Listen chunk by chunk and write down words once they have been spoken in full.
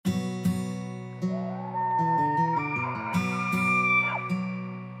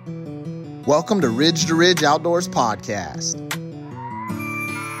Welcome to Ridge Outdoors Podcast.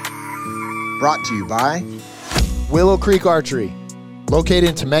 Brought to you by Willow Creek Archery. Located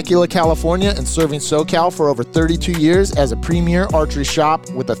in Temecula, California, and serving SoCal for over 32 years as a premier archery shop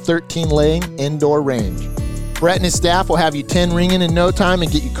with a 13-lane indoor range. Bret and his staff will have you 10 ringing in no time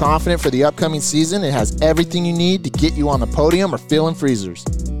and get you confident for the upcoming season. It has everything you need to get you on the podium or filling freezers.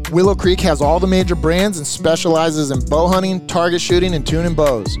 Willow Creek has all the major brands and specializes in bow hunting, target shooting, and tuning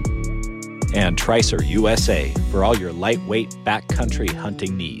bows. And Tricer USA for all your lightweight backcountry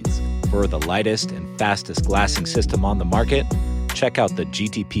hunting needs. For the lightest and fastest glassing system on the market, check out the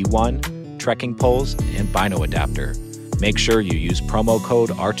GTP1, trekking poles, and bino adapter. Make sure you use promo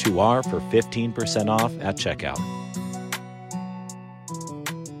code R2R for 15% off at checkout.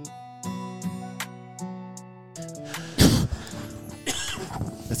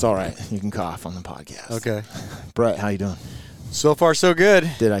 It's all right. You can cough on the podcast. Okay. Bret, how you doing? So far, so good.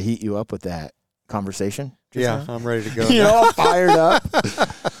 Did I heat you up with that conversation? Yeah, I'm ready to go. You're all fired up.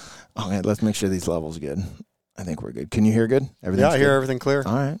 Okay, let's make sure these levels are good. I think we're good. Can you hear good? Yeah, I hear everything clear.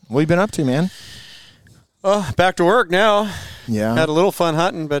 All right. What have you been up to, man? Back to work now. Yeah. Had a little fun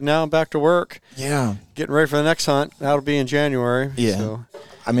hunting, but now I'm back to work. Yeah. Getting ready for the next hunt. That'll be in January. Yeah. So.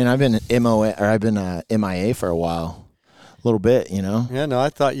 I mean, I've been MIA for a while. A little bit, you know. Yeah, no, I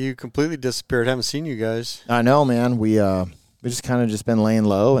thought you completely disappeared. Haven't seen you guys. I know, man. We just kind of just been laying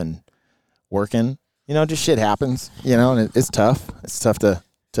low and working. You know, just shit happens, you know, and it's tough. It's tough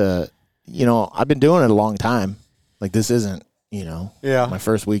to you know, I've been doing it a long time. Like, this isn't, you know, my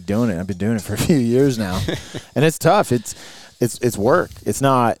first week doing it. I've been doing it for a few years now. And it's tough. It's work. It's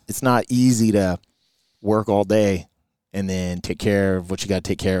not easy to work all day and then take care of what you got to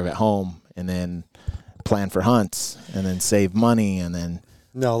take care of at home and then plan for hunts and then save money and then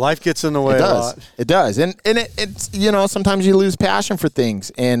no, life gets in the way a lot. It does. And it's, you know, sometimes you lose passion for things.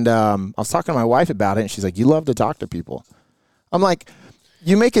 And I was talking to my wife about it, and she's like, you love to talk to people. I'm like,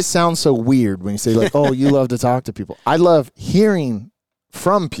 you make it sound so weird when you say, like, oh, you love to talk to people. I love hearing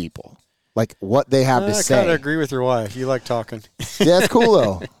from people, like, what they have to say. I kind of agree with your wife. You like talking. Yeah, it's cool,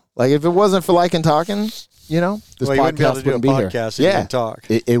 though. Like, if it wasn't for liking talking, you know, this podcast wouldn't be here. Yeah, talk.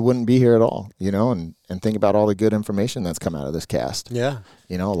 It wouldn't be here at all, you know, and think about all the good information that's come out of this cast. Yeah.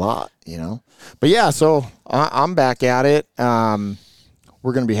 You know, a lot, you know. But, yeah, so I'm back at it. We're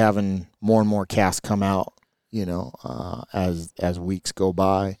going to be having more and more casts come out, you know, as weeks go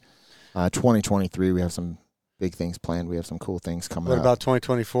by. 2023, we have some big things planned. We have some cool things coming up. What about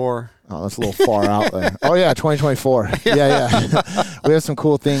 2024? Oh, that's a little far out there. Oh, yeah, 2024. Yeah. We have some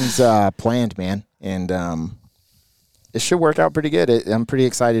cool things planned, man. And it should work out pretty good. I'm pretty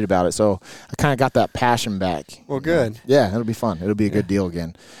excited about it. So I kind of got that passion back. Well, good. Yeah, it'll be fun. It'll be a good deal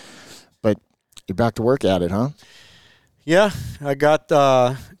again. But you're back to work at it, huh? Yeah, I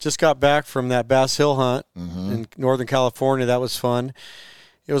just got back from that Bass Hill hunt in Northern California. That was fun.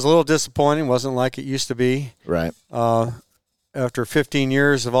 It was a little disappointing. Wasn't like it used to be. Right. After 15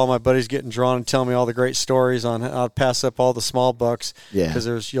 years of all my buddies getting drawn and telling me all the great stories on how to pass up all the small bucks,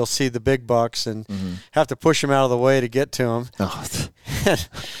 because you'll see the big bucks and have to push them out of the way to get to them. Oh.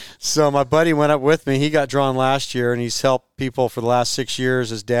 So my buddy went up with me. He got drawn last year, and he's helped people for the last 6 years,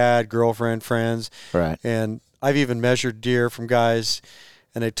 his dad, girlfriend, friends. Right. And I've even measured deer from guys,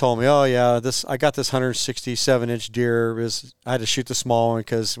 and they told me, oh, yeah, I got this 167-inch deer. I had to shoot the small one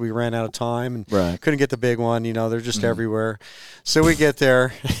because we ran out of time and couldn't get the big one. You know, they're just everywhere. So we get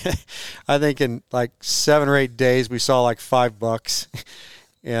there. I think in like 7 or 8 days we saw like 5 bucks.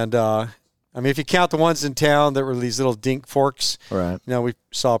 And, I mean, if you count the ones in town that were these little dink forks, you know, we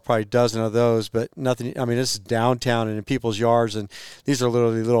saw probably a dozen of those, but nothing. I mean, this is downtown and in people's yards, and these are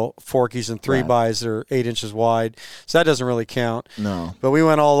literally little forkies and 3-bys that are 8 inches wide. So that doesn't really count. No. But we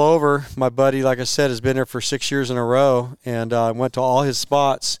went all over. My buddy, like I said, has been there for 6 years in a row, and went to all his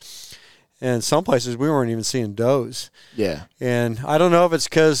spots. And some places we weren't even seeing does. Yeah. And I don't know if it's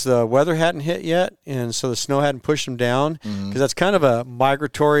because the weather hadn't hit yet, and so the snow hadn't pushed them down, because that's kind of a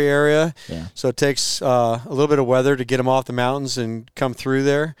migratory area. Yeah. So it takes a little bit of weather to get them off the mountains and come through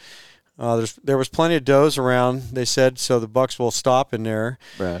there. There was plenty of does around, they said, so the bucks will stop in there.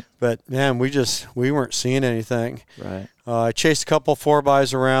 Right. But, man, we weren't seeing anything. Right. I chased a couple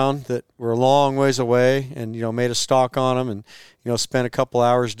 4-bys around that were a long ways away and, you know, made a stalk on them and, you know, spent a couple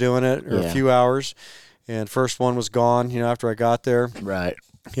hours doing it or a few hours. And first one was gone, you know, after I got there. Right.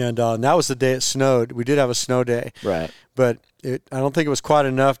 And that was the day it snowed. We did have a snow day. Right. But I don't think it was quite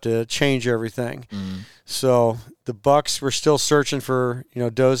enough to change everything. So the bucks were still searching for, you know,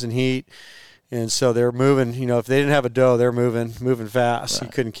 does and heat. And so they're moving, if they didn't have a doe, they're moving fast. Right.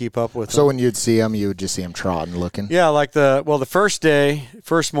 You couldn't keep up with them. So when you'd see them, you would just see them trotting, looking? Yeah, like the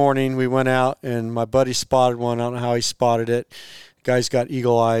first morning we went out and my buddy spotted one. I don't know how he spotted it. Guy's got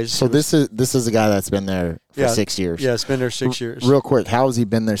eagle eyes. So this is a guy that's been there for 6 years. Yeah, it's been there 6 years. Real quick, how has he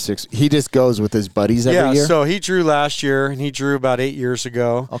been there 6? He just goes with his buddies every year? Yeah, so he drew last year, and he drew about 8 years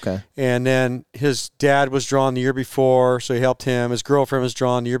ago. Okay. And then his dad was drawn the year before, so he helped him. His girlfriend was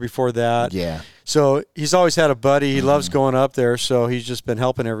drawn the year before that. Yeah. So he's always had a buddy. He loves going up there, so he's just been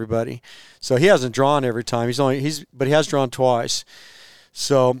helping everybody. So he hasn't drawn every time. But he has drawn twice.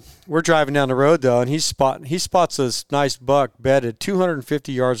 So we're driving down the road, though, and he spots this nice buck bedded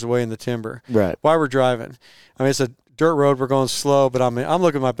 250 yards away in the timber. Right. While we're driving. I mean, it's a dirt road. We're going slow, but I'm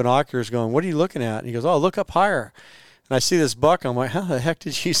looking at my binoculars going, what are you looking at? And he goes, oh, look up higher. And I see this buck. I'm like, how the heck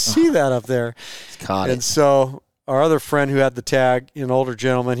did you see that up there? Caught it. And so our other friend who had the tag, an older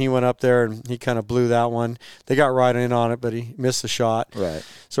gentleman, he went up there and he kind of blew that one. They got right in on it, but he missed the shot. Right.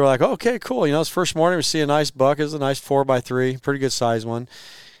 So we're like, okay, cool. It's first morning. We see a nice buck. It's a nice 4x3, pretty good size one.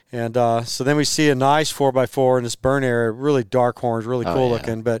 And so then we see a nice 4x4 in this burn area, really dark horns, really cool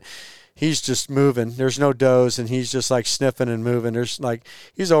looking. But he's just moving. There's no does, and he's just like sniffing and moving.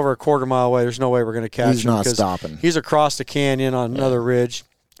 He's over a quarter mile away. There's no way we're going to catch him. He's not stopping. He's across the canyon on another ridge.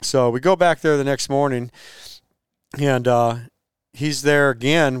 So we go back there the next morning. And he's there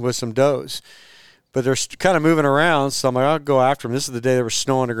again with some does. But they're kind of moving around, so I'm like, I'll go after them. This is the day there was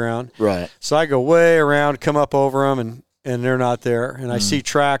snow on the ground. Right. So I go way around, come up over them, and they're not there. And I see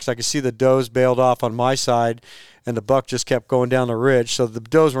tracks. I can see the does bailed off on my side, and the buck just kept going down the ridge. So the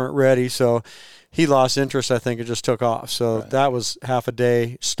does weren't ready, so he lost interest, I think, and just took off. So that was half a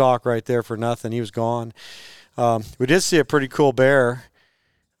day stock right there for nothing. He was gone. We did see a pretty cool bear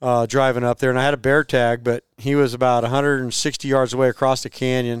driving up there, and I had a bear tag, but he was about 160 yards away across the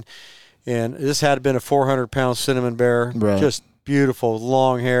canyon, and this had been a 400-pound cinnamon bear, just beautiful,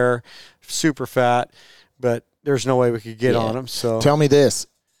 long hair, super fat, but there's no way we could get on him. So tell me this: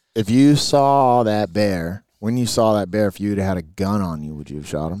 if you saw that bear, if you'd had a gun on you, would you have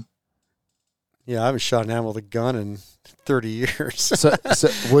shot him? Yeah, I haven't shot an animal with a gun in 30 years. So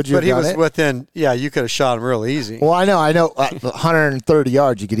would you? But he was within. Yeah, you could have shot him real easy. Well, I know. 130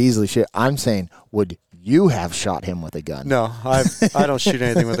 yards, you could easily shoot. I'm saying, would you have shot him with a gun? No, I don't shoot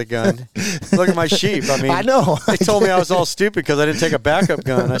anything with a gun. Look at my sheep. I mean, I know. They told me I was all stupid because I didn't take a backup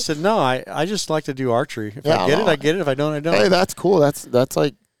gun. I said, no, I just like to do archery. If I get it, I get it. If I don't, I don't. Hey, that's cool.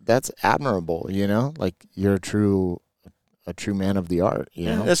 That's admirable. Like you're a true man of the art. You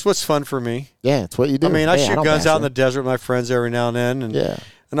know, that's what's fun for me. Yeah, it's what you do. I mean, I shoot guns out in the desert with my friends every now and then. And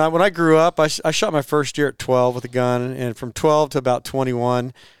And when I grew up, I shot my first deer at 12 with a gun, and from 12 to about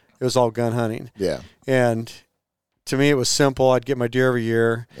 21, it was all gun hunting. Yeah. And to me, it was simple. I'd get my deer every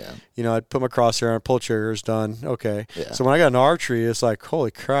year. Yeah. I'd put my crosshair on, pull triggers, done. Okay. Yeah. So when I got an archery, it's like,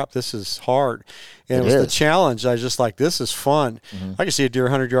 holy crap, this is hard. And it was the challenge. I was just like, this is fun. Mm-hmm. I can see a deer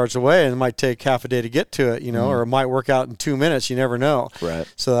 100 yards away, and it might take half a day to get to it, or it might work out in 2 minutes. You never know.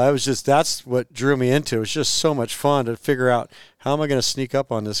 Right. So that's what drew me into it. It was just so much fun to figure out, how am I going to sneak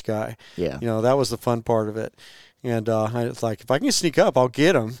up on this guy? Yeah. That was the fun part of it. And it's like, if I can sneak up, I'll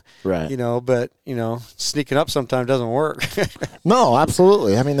get him. Right. But sneaking up sometimes doesn't work. No,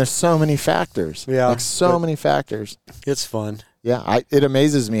 absolutely. I mean, there's so many factors. Yeah. Many factors. It's fun. Yeah. It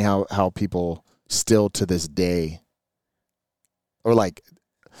amazes me how people still to this day,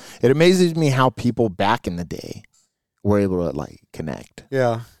 it amazes me how people back in the day were able to connect.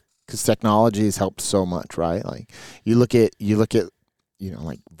 Yeah. Because technology has helped so much, right? Like you look at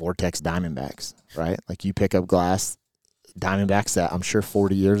Vortex Diamondbacks, right? Like you pick up glass Diamondbacks that I'm sure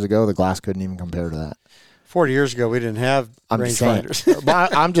 40 years ago, the glass couldn't even compare to that. 40 years ago, we didn't have rangefinders.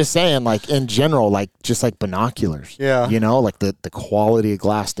 I'm just saying, in general, just like binoculars. Yeah. The quality of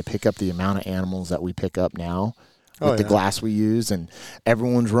glass to pick up the amount of animals that we pick up now with the glass we use, and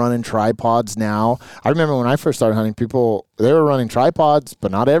everyone's running tripods now. I remember when I first started hunting, they were running tripods,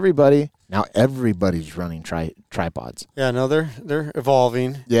 but not everybody. Now everybody's running tripods. Yeah, no, they're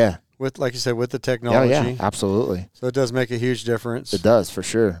evolving. Yeah. With, like you said, with the technology. Yeah, absolutely. So it does make a huge difference. It does, for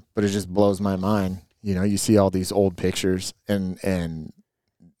sure. But it just blows my mind. You see all these old pictures, and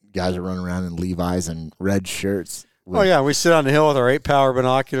guys are running around in Levi's and red shirts. We sit on the hill with our 8-power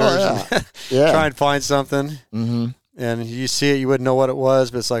binoculars and try and find something. Mm-hmm. And you see it, you wouldn't know what it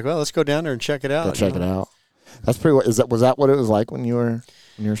was, but it's like, well, let's go down there and check it out. Go check it out. That's pretty. Was that what it was like when you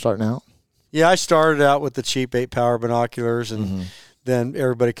were starting out? Yeah, I started out with the cheap 8-power binoculars, and then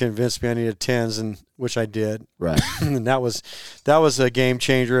everybody convinced me I needed 10s, and which I did. Right. And that was a game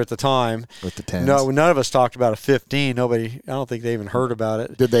changer at the time. With the 10s. No, none of us talked about a 15. I don't think they even heard about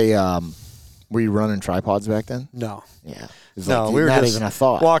it. Did they Were you running tripods back then? No. Yeah. No, we were not just even a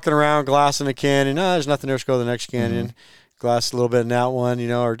thought. Walking around, glassing a canyon. No, there's nothing there. Let's go to the next canyon. Glass a little bit in that one,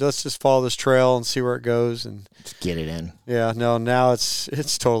 or let's just follow this trail and see where it goes and just get it in. Yeah, no, now it's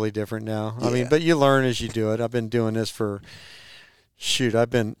totally different now. Yeah. I mean, but you learn as you do it. I've been doing this I've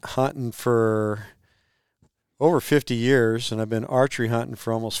been hunting for over 50 years, and I've been archery hunting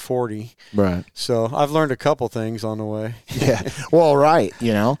for almost 40. Right. So I've learned a couple things on the way. Yeah. Well, right,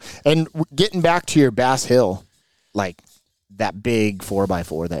 And getting back to your Bass Hill, like that big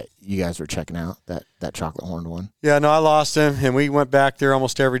 4x4 that you guys were checking out, that chocolate horned one. Yeah, no, I lost him, and we went back there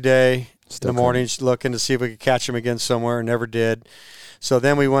almost every day in the mornings looking to see if we could catch him again somewhere, and never did. So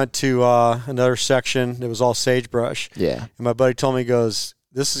then we went to another section that was all sagebrush. Yeah. And my buddy told me, he goes,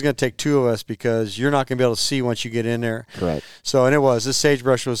 this is going to take two of us because you're not going to be able to see once you get in there. Right. So, and this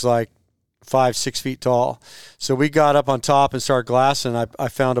sagebrush was like 5-6 feet tall. So we got up on top and started glassing. I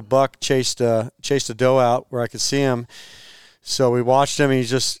found a buck, chased a doe out where I could see him. So we watched him,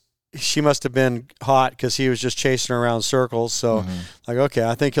 and she must have been hot because he was just chasing her around in circles. So like, okay,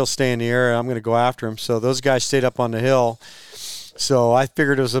 I think he'll stay in the area. I'm going to go after him. So those guys stayed up on the hill. So I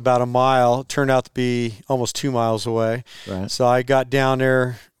figured it was about a mile. It turned out to be almost 2 miles away. Right. So I got down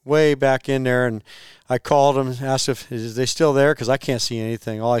there, way back in there, and I called them, asked if they still there, because I can't see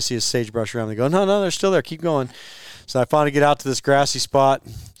anything. All I see is sagebrush around. They go, no, they're still there. Keep going. So I finally get out to this grassy spot.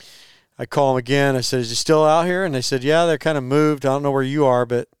 I call them again. I said, is he still out here? And they said, yeah, they're kind of moved. I don't know where you are,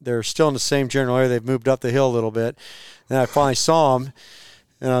 but they're still in the same general area. They've moved up the hill a little bit. And I finally saw them,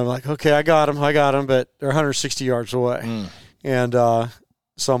 and I'm like, okay, I got them, but they're 160 yards away. And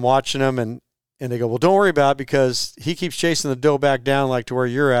so I'm watching them, and they go, well, don't worry about it, because he keeps chasing the doe back down like to where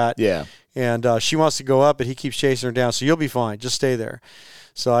you're at. Yeah. And she wants to go up, but he keeps chasing her down, so you'll be fine. Just stay there.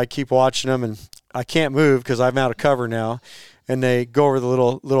 So I keep watching them, and I can't move because I'm out of cover now. And they go over the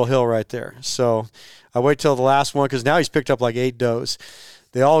little hill right there. So I wait till the last one, because now he's picked up like 8 does.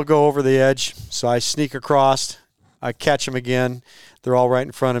 They all go over the edge, so I sneak across. I catch them again. They're all right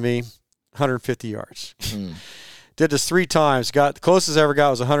in front of me, 150 yards. Did this 3 times. The closest I ever got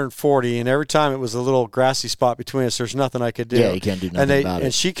was 140, and every time it was a little grassy spot between us. There's nothing I could do. Yeah, you can't do nothing about it.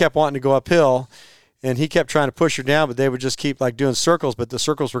 And she kept wanting to go uphill, and he kept trying to push her down, but they would just keep doing circles, but the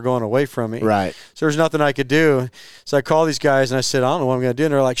circles were going away from me. Right. So there's nothing I could do. So I called these guys, and I said, I don't know what I'm going to do.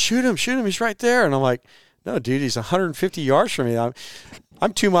 And they're like, shoot him, he's right there. And I'm like, no, dude, he's 150 yards from me.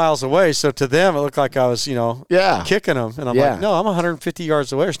 I'm 2 miles away, so to them it looked like I was, kicking them. And I'm like, no, I'm 150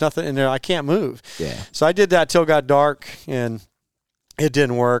 yards away. There's nothing in there. I can't move. Yeah. So I did that till it got dark, and it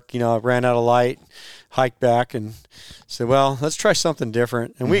didn't work. I ran out of light, hiked back, and said, well, let's try something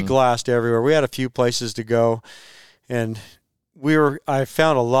different. And we glassed everywhere. We had a few places to go, and I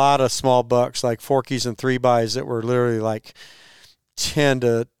found a lot of small bucks, like forkies and 3-bys that were literally like 10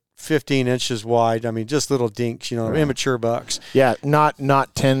 to 15 inches wide. I mean, just little dinks, immature bucks. Yeah, not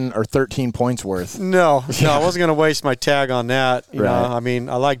 10 or 13 points worth. No, I wasn't going to waste my tag on that. You know, I mean,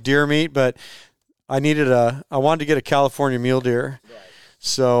 I like deer meat, but I wanted to get a California mule deer. Right.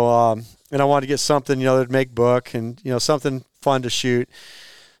 So, and I wanted to get something, that'd make book and, something fun to shoot.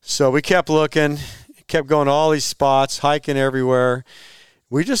 So we kept looking, kept going to all these spots, hiking everywhere.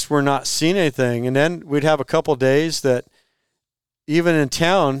 We just were not seeing anything. And then we'd have a couple days that, even in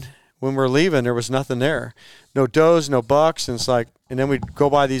town, when we're leaving, there was nothing there. No does, no bucks. And it's like, and then we'd go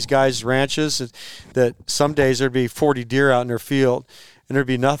by these guys' ranches that some days there'd be 40 deer out in their field, and there'd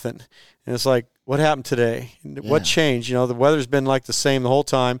be nothing. And it's like, what happened today? Yeah. What changed? The weather's been like the same the whole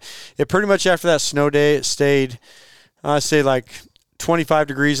time. It pretty much after that snow day, it stayed, I'd say like 25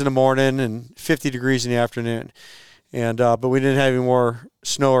 degrees in the morning and 50 degrees in the afternoon. And but we didn't have any more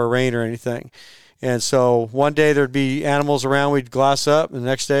snow or rain or anything. And so one day there'd be animals around, we'd glass up, and the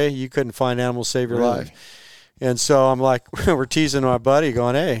next day you couldn't find animals to save your life. And so I'm like, we're teasing my buddy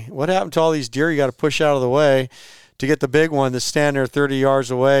going, hey, what happened to all these deer you got to push out of the way to get the big one that's standing there 30 yards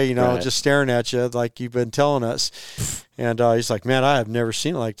away, just staring at you like you've been telling us. And he's like, man, I have never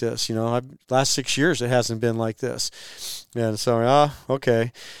seen it like this. Last 6 years it hasn't been like this. And so,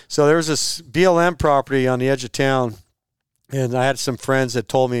 okay. So there was this BLM property on the edge of town. And I had some friends that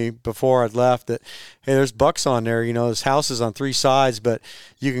told me before I'd left that, hey, there's bucks on there. There's houses on 3 sides, but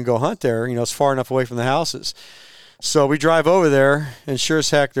you can go hunt there. It's far enough away from the houses. So we drive over there, and sure as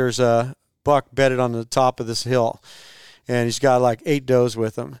heck, there's a buck bedded on the top of this hill. And he's got like 8 does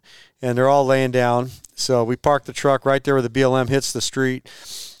with him. And they're all laying down. So we park the truck right there where the BLM hits the street.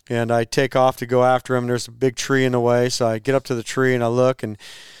 And I take off to go after him. There's a big tree in the way. So I get up to the tree, and I look, and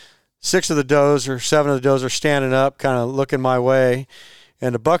 6 of the does or 7 of the does are standing up, kind of looking my way.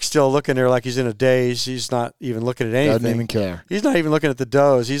 And the buck's still looking there like he's in a daze. He's not even looking at anything. Doesn't even care. He's not even looking at the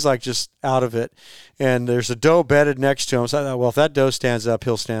does. He's like just out of it. And there's a doe bedded next to him. So I thought, well, if that doe stands up,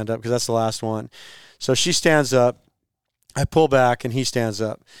 he'll stand up because that's the last one. So she stands up. I pull back, and he stands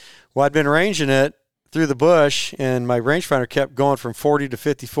up. Well, I'd been ranging it through the bush, and my rangefinder kept going from 40 to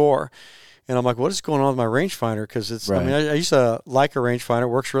 54. And I'm like, what is going on with my rangefinder? Because it's, right. I mean, I used to like a rangefinder. It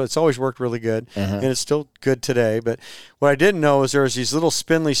works really, it's always worked really good, and it's still good today. But what I didn't know is there was these little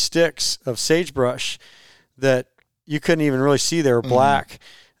spindly sticks of sagebrush that you couldn't even really see. They were black.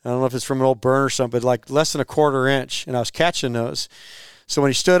 I don't know if it's from an old burn or something, but like less than a quarter inch, and I was catching those. So when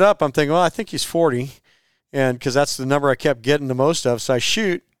he stood up, I'm thinking, well, I think he's 40, and because that's the number I kept getting the most of. So I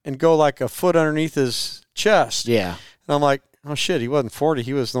shoot and go like a foot underneath his chest. Yeah. And I'm like, oh, shit, he wasn't 40.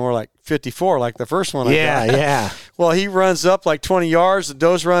 He was more like 54, like the first one I got. Yeah. Well, he runs up like 20 yards. The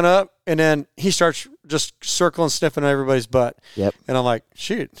does run up, and then he starts just circling, sniffing at everybody's butt. Yep. And I'm like,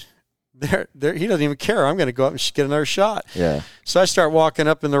 shoot, there, he doesn't even care. I'm going to go up and get another shot. Yeah. So I start walking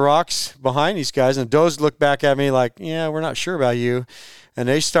up in the rocks behind these guys, and the does look back at me like, yeah, we're not sure about you. And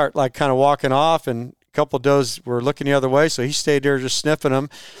they start like kind of walking off, and a couple of does were looking the other way, so he stayed there just sniffing them.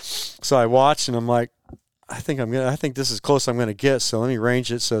 So I watched, and I'm like, I think this is close I'm going to get, so let me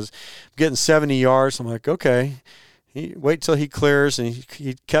range it. So I'm getting 70 yards. I'm like, okay. Wait till he clears, and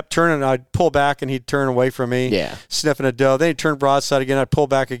he kept turning. I'd pull back, and he'd turn away from me, sniffing a doe. Then he'd turn broadside again. I'd pull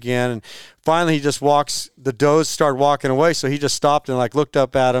back again, and finally he just walks. The does started walking away, so he just stopped and like looked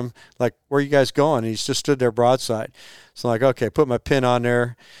up at him, like, where are you guys going? And he just stood there broadside. So I'm like, okay, put my pin on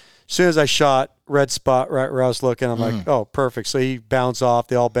there. As soon as I shot, red spot right where I was looking, I'm like, oh, perfect. So he bounds off.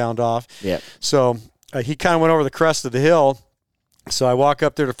 They all bound off. Yeah. So he kind of went over the crest of the hill. So I walk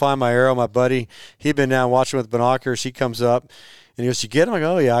up there to find my arrow. My buddy, he'd been down watching with binoculars. He comes up, and he goes, you get him? I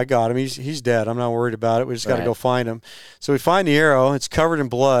go, oh, yeah, I got him. He's dead. I'm not worried about it. We just got to go find him. So we find the arrow. It's covered in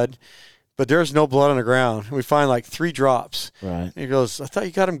blood, but there's no blood on the ground. We find like 3 drops. Right. He goes, I thought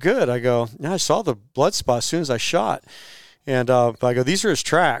you got him good. I go, no, I saw the blood spot as soon as I shot. And I go, these are his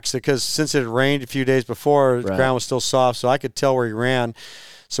tracks, because since it had rained a few days before, the ground was still soft, so I could tell where he ran.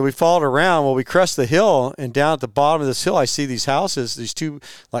 So we followed around. Well, we crest the hill, and down at the bottom of this hill, I see these houses, these 2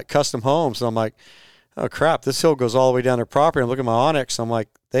 like custom homes. And I'm like, oh, crap, this hill goes all the way down their property. I'm looking at my Onyx. I'm like,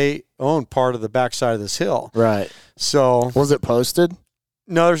 they own part of the backside of this hill. Right. So was it posted?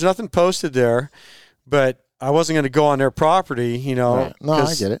 No, there's nothing posted there, but I wasn't going to go on their property, you know. Right. No,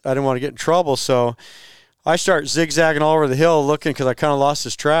 I get it. I didn't want to get in trouble. So I start zigzagging all over the hill looking, because I kind of lost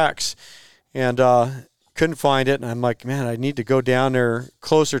his tracks. And couldn't find it, and I'm like, man, I need to go down there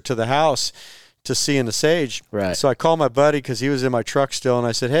closer to the house to see in the sage. Right. So I called my buddy, because he was in my truck still, and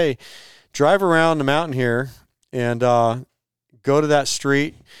I said, hey, drive around the mountain here and go to that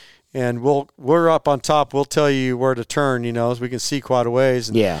street, and we're up on top. We'll tell you where to turn, you know, so we can see quite a ways.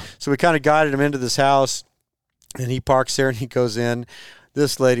 And so we kind of guided him into this house, and he parks there, and he goes in.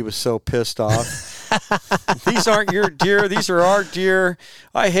 This lady was so pissed off. These aren't your deer. These are our deer.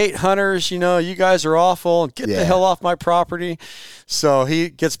 I hate hunters. You know, you guys are awful. Get the hell off my property. So he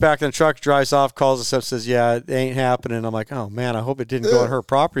gets back in the truck, drives off, calls us up, says, yeah, it ain't happening. I'm like, oh, man, I hope it didn't go on her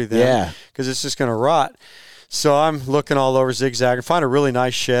property then, because it's just going to rot. So I'm looking all over, zigzagging, find a really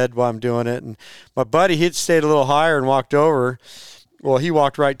nice shed while I'm doing it. And my buddy, he'd stayed a little higher and walked over. Well, he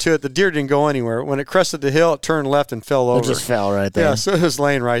walked right to it. The deer didn't go anywhere. When it crested the hill, it turned left and fell over. It just fell right there. Yeah, so it was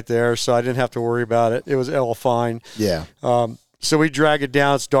laying right there, so I didn't have to worry about it. It was all fine. Yeah. So we drag it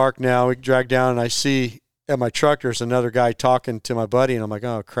down. It's dark now. We drag down, and I see at my truck there's another guy talking to my buddy, and I'm like,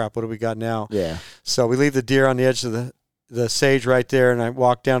 oh, crap, what do we got now? Yeah. So we leave the deer on the edge of the sage right there, and I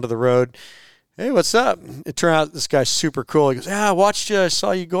walk down to the road. Hey, what's up? It turned out this guy's super cool. He goes, yeah, I watched you. I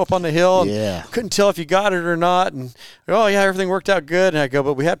saw you go up on the hill. Yeah. Couldn't tell if you got it or not. And, oh, yeah, everything worked out good. And I go,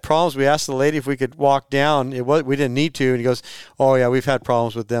 but we had problems. We asked the lady if we could walk down. We didn't need to. And he goes, oh, yeah, we've had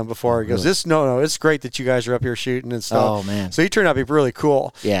problems with them before. He goes, it's great that you guys are up here shooting and stuff. Oh, man. So he turned out to be really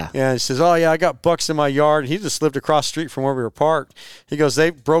cool. Yeah. And he says, oh, yeah, I got bucks in my yard. And he just lived across the street from where we were parked. He goes, they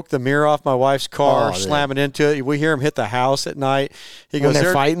broke the mirror off my wife's car, slamming into it. We hear them hit the house at night. He goes,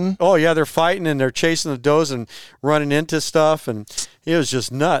 they're fighting? Oh, yeah, they're fighting, and they're chasing the does and running into stuff, and it was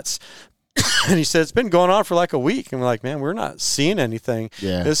just nuts. And he said, it's been going on for like a week. And we're like, man, we're not seeing anything.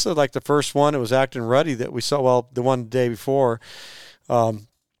 Yeah. This is like the first one. It was acting ruddy that we saw, well, the one day before. So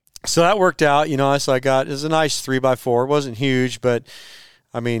that worked out, you know. So it was a nice 3x4. It wasn't huge, but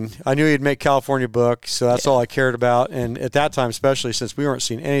I mean, I knew he'd make California book, so that's all I cared about. And at that time, especially since we weren't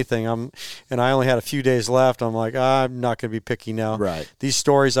seeing anything, and I only had a few days left, I'm like, I'm not going to be picky now. Right. These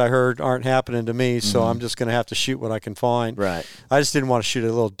stories I heard aren't happening to me, so I'm just going to have to shoot what I can find. Right. I just didn't want to shoot a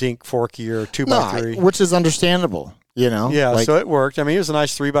little dink forky or 2x3. Which is understandable. Yeah, like, so it worked. I mean, he was a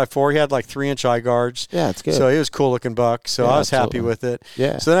nice 3x4. He had like 3-inch eye guards. Yeah, it's good. So he was a cool looking buck. So I was happy with it.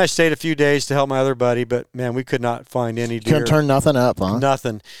 Yeah. So then I stayed a few days to help my other buddy, but man, we could not find any deer. Couldn't turn nothing up, huh?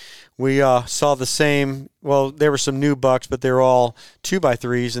 Nothing. We saw the same. Well, there were some new bucks, but they were all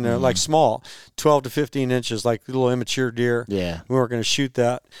 2x3s, and they're like small, 12 to 15 inches, like little immature deer. Yeah. We weren't going to shoot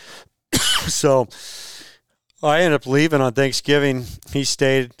that. So I ended up leaving on Thanksgiving. He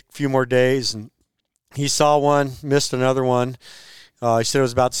stayed a few more days, and he saw one, missed another one. He said it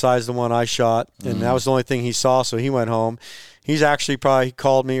was about the size of the one I shot, and that was the only thing he saw, so he went home. He's actually probably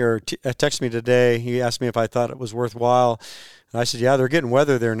called me or texted me today. He asked me if I thought it was worthwhile. And I said, yeah, they're getting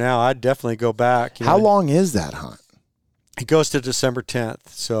weather there now. I'd definitely go back. How long is that hunt? It goes to December 10th,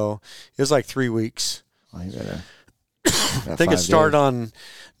 so it was like 3 weeks. Oh, you better. I think it started on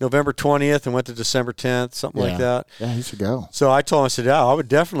November 20th and went to December 10th, something like that. Yeah, he should go. So I told him, I said, yeah, I would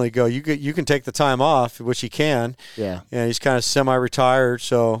definitely go. You can take the time off, which he can. Yeah. And he's kind of semi-retired.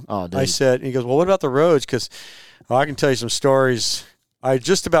 So I said, and he goes, well, what about the roads? Because I can tell you some stories. I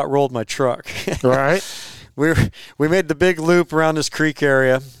just about rolled my truck. Right. We made the big loop around this creek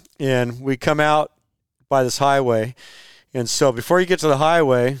area, and we come out by this highway. And so before you get to the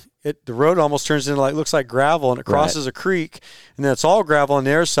highway, the road almost turns into looks like gravel, and it crosses a creek, and then it's all gravel on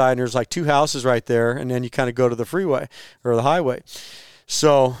the other side, and there's like 2 houses right there, and then you kind of go to the freeway or the highway.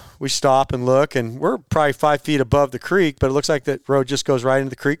 So we stop and look, and we're probably 5 feet above the creek, but it looks like that road just goes right into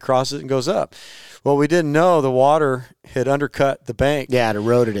the creek, crosses it, and goes up. Well, we didn't know the water had undercut the bank. Yeah, it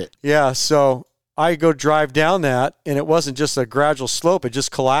eroded it. Yeah, so I go drive down that, and it wasn't just a gradual slope. It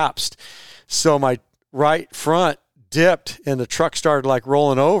just collapsed. So my right front dipped, and the truck started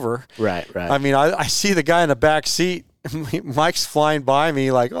rolling over. Right. I mean, I see the guy in the back seat. Mike's flying by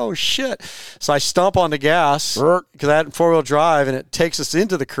me oh, shit. So I stomp on the gas because I had 4-wheel drive, and it takes us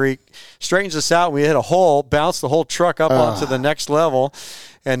into the creek, straightens us out, and we hit a hole, bounce the whole truck up onto the next level,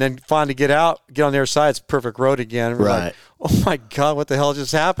 and then finally get on the other side. It's perfect road again. We're like, oh, my God, what the hell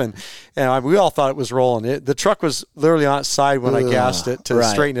just happened? And we all thought it was rolling. The truck was literally on its side when I gassed it to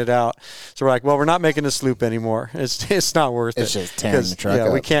straighten it out. So we're like, well, we're not making this loop anymore. It's not worth it. It's just tearing the truck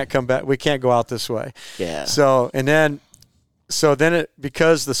up. We can't come back. We can't go out this way. Yeah. So then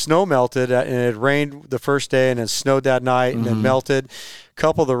because the snow melted and it rained the first day and it snowed that night and then melted, a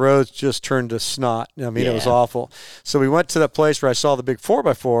couple of the roads just turned to snot. I mean, it was awful. So we went to that place where I saw the big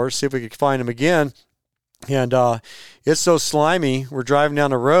 4x4, see if we could find them again. And it's so slimy, we're driving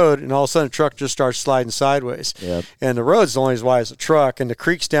down the road, and all of a sudden the truck just starts sliding sideways. Yep. And the road's only as wide as a truck, and the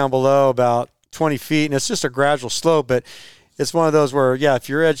creek's down below about 20 feet, and it's just a gradual slope, but it's one of those where, if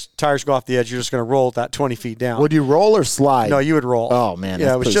your tires go off the edge, you're just going to roll that 20 feet down. Would you roll or slide? No, you would roll. Oh, man.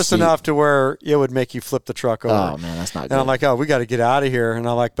 Yeah, it was just enough to where it would make you flip the truck over. Oh, man, that's not good. And I'm like, we got to get out of here. And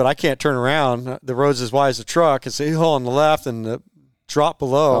I'm like, but I can't turn around. The road's as wide as a truck. It's a hill on the left and the drop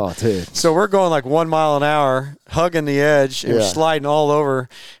below. Oh, dude. So we're going 1 mile an hour, hugging the edge, and sliding all over.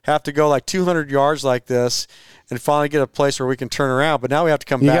 Have to go 200 yards like this, and finally get a place where we can turn around. But now we have to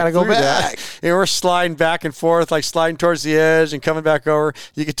come back. You got to go back. That. And we're sliding back and forth, sliding towards the edge and coming back over.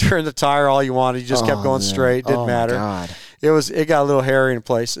 You could turn the tire all you wanted. You just kept going straight. Didn't matter. God. It got a little hairy in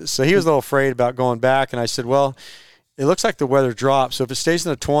places. So he was a little afraid about going back. And I said, well, it looks like the weather dropped. So if it stays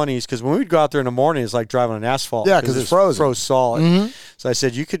in the 20s, because when we'd go out there in the morning, it's like driving on asphalt. Yeah, because it's frozen. Froze solid. Mm-hmm. So I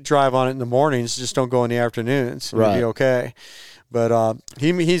said, you could drive on it in the mornings, just don't go in the afternoons. It'd be okay. But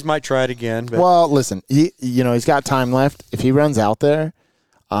he might try it again. But. Well, listen, he's got time left. If he runs out there,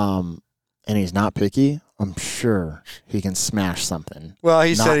 and he's not picky, I'm sure he can smash something. Well,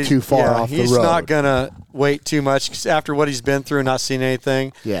 he said too far off the road. He's not gonna wait too much 'cause after what he's been through, not seeing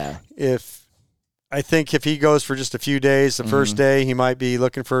anything. Yeah. I think if he goes for just a few days, the first day he might be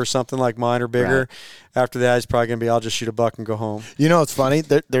looking for something like mine or bigger. Right. After that, he's probably gonna be, I'll just shoot a buck and go home. It's funny.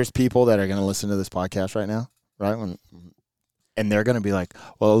 There's people that are gonna listen to this podcast right now, right? And they're going to be like,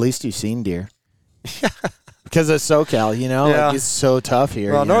 well, at least you've seen deer. Because it's SoCal, it's so tough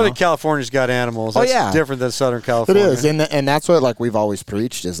here. Well, Northern California's got animals. That's different than Southern California. It is, and that's what we've always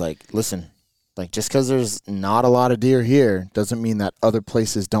preached is listen, just because there's not a lot of deer here doesn't mean that other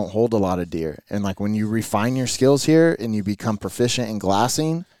places don't hold a lot of deer. And when you refine your skills here and you become proficient in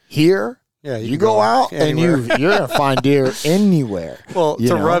glassing here, you go out anywhere. And you're going to find deer anywhere. Well,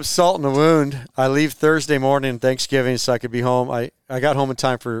 rub salt in the wound, I leave Thursday morning, Thanksgiving, so I could be home. I got home in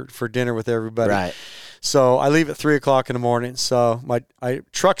time for dinner with everybody. Right. So I leave at 3 o'clock in the morning. So my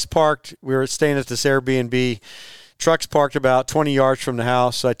truck's parked. We were staying at this Airbnb. Truck's parked about 20 yards from the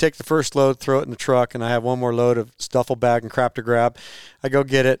house. So I take the first load, throw it in the truck, and I have one more load of duffel bag and crap to grab. I go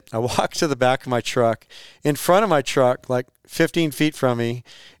get it. I walk to the back of my truck. In front of my truck, 15 feet from me,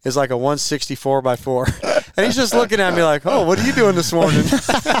 is a 164 by 4. And he's just looking at me like, oh, what are you doing this morning?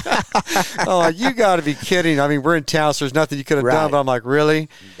 I'm like, you got to be kidding. I mean, we're in town, so there's nothing you could have done. But I'm like, really?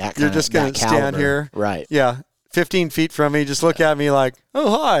 You're just going to stand here? Right. Yeah. 15 feet from me, just look at me like,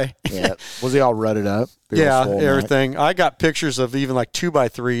 oh, hi. Yeah. Was he all rutted up? Yeah, everything. I got pictures of even like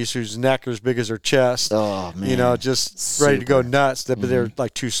 2x3s whose neck are as big as their chest. Oh, man. You know, just ready to go nuts. But they're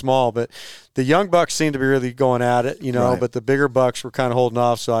like too small. But the young bucks seem to be really going at it, you know, but the bigger bucks were kind of holding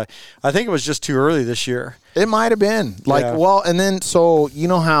off. So I think it was just too early this year. It might have been. Well, and then so you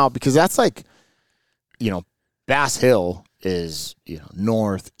know how, because that's like, you know, Bass Hill is, you know,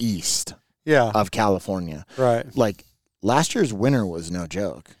 northeast of California. Right. Like last year's winter was no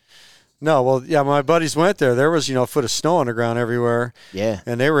joke. No, well, yeah, my buddies went there. There was, you know, a foot of snow on the ground everywhere. Yeah.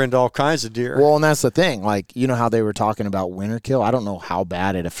 And they were into all kinds of deer. Well, and that's the thing. Like, you know how they were talking about winter kill? I don't know how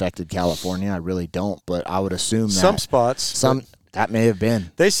bad it affected California. I really don't, but I would assume that. Some spots. That may have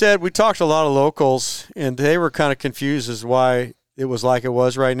been. They said, we talked to a lot of locals, and they were kind of confused as why it was like it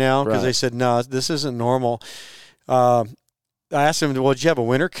was right now, because they said, no, this isn't normal. I asked them, well, did you have a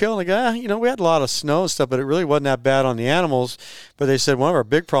winter kill? And they go, you know, we had a lot of snow and stuff, but it really wasn't that bad on the animals. But they said one of our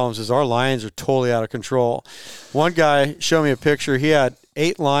big problems is our lions are totally out of control. One guy showed me a picture. He had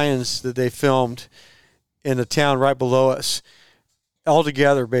 8 lions that they filmed in the town right below us, all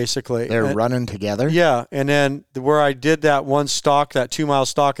together, basically. They're running together? Yeah. And then where I did that one stalk, that 2-mile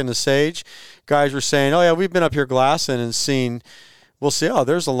stalk in the sage, guys were saying, oh, yeah, we've been up here glassing and seen – we'll see, oh,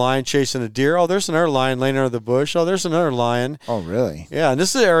 there's a lion chasing a deer. Oh, there's another lion laying under the bush. Oh, there's another lion. Oh, really? Yeah, and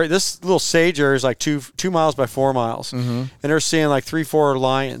this little sage area is like 2 miles by 4 miles. Mm-hmm. And they're seeing like 3-4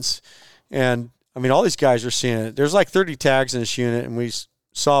 lions. And, I mean, all these guys are seeing it. There's like 30 tags in this unit, and we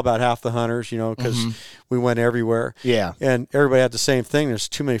saw about half the hunters, you know, because we went everywhere. Yeah. And everybody had the same thing. There's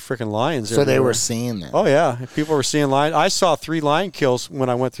too many freaking lions there. So they were seeing them. Oh, yeah. People were seeing lions. I saw 3 lion kills when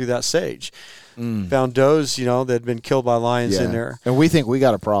I went through that sage. Found does, you know, that had been killed by lions in there. And we think we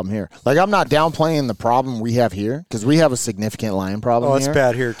got a problem here. Like, I'm not downplaying the problem we have here, because we have a significant lion problem here. Oh, it's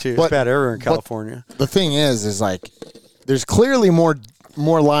bad here, too. It's bad everywhere in California. The thing is like, there's clearly more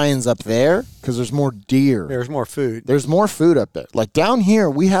lions up there because there's more deer. There's more food. There's more food up there. Like, down here,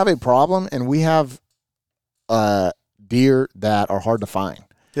 we have a problem, and we have deer that are hard to find.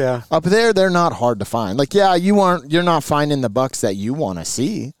 Yeah. Up there, they're not hard to find. Like, yeah, you're not finding the bucks that you want to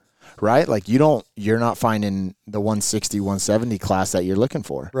see. Right? Like, you're not finding the 160, 170 class that you're looking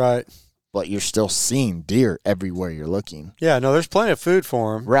for. Right. But you're still seeing deer everywhere you're looking. Yeah, no, there's plenty of food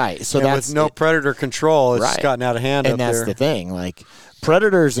for them. Right. So that's with no predator control, it's gotten out of hand up there. And that's the thing. Like,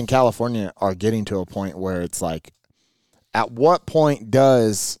 predators in California are getting to a point where it's like, at what point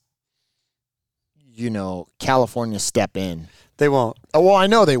does, you know, California step in? They won't. Oh, well, I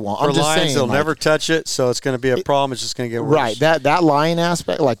know they won't. I'm just lions, saying, they'll like, never touch it, so it's going to be a problem. It's just going to get worse. Right. That lion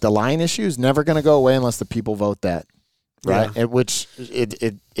aspect, like the lion issue, is never going to go away unless the people vote that. Right. Yeah.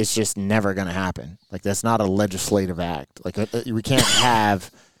 It's just never going to happen. Like, that's not a legislative act. Like, we can't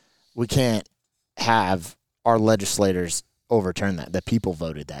have our legislators overturn that. The people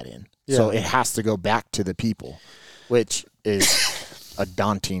voted that in. Yeah. So it has to go back to the people, which is a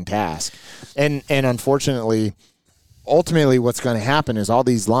daunting task. And unfortunately, ultimately what's going to happen is all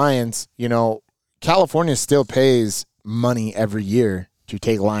these lions, you know, California still pays money every year to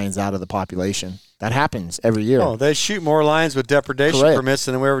take lions out of the population. That happens every year. Oh, they shoot more lions with depredation permits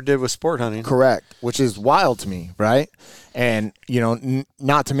than we ever did with sport hunting. Correct, which is wild to me, right? And, you know,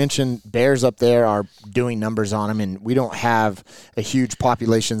 not to mention bears up there are doing numbers on them, and we don't have a huge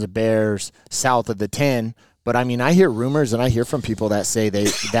populations of bears south of the 10. But, I mean, I hear rumors and I hear from people that say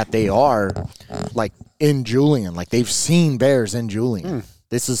that they are, like, in Julian. Like, they've seen bears in Julian.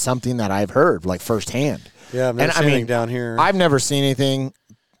 This is something that I've heard, like, firsthand. Yeah, I've never seen anything down here. I've never seen anything.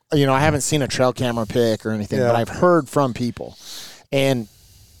 You know, I haven't seen a trail camera pic or anything, but I've heard from people. And,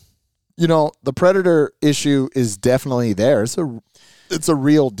 you know, the predator issue is definitely there. It's a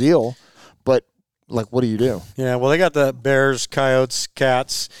real deal. But, like, what do you do? Yeah, well, they got the bears, coyotes,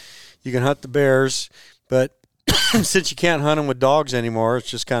 cats. You can hunt the bears. But since you can't hunt them with dogs anymore, it's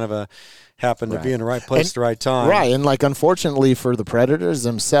just kind of happened to be in the right place at the right time. Right, and, like, unfortunately for the predators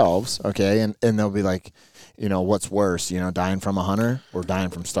themselves, okay, and they'll be like, you know, what's worse, you know, dying from a hunter or dying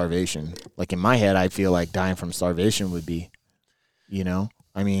from starvation? Like, in my head, I feel like dying from starvation would be, you know,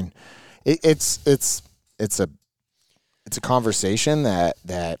 I mean, it's it's a conversation that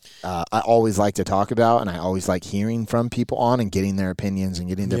I always like to talk about, and I always like hearing from people on and getting their opinions and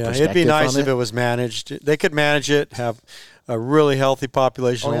getting their perspective. It'd be nice if it was managed. They could manage it, have a really healthy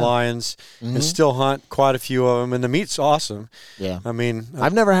population of lions, and still hunt quite a few of them. And the meat's awesome. Yeah, I mean,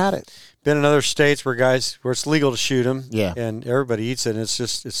 I've never had it. Been in other states where it's legal to shoot them. Yeah, and everybody eats it. And it's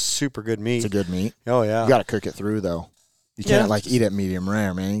super good meat. It's a good meat. Oh yeah, you got to cook it through though. You can't eat it medium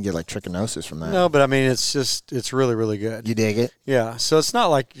rare, man. You get trichinosis from that. No, but I mean, it's really, really good. You dig it? Yeah. So it's not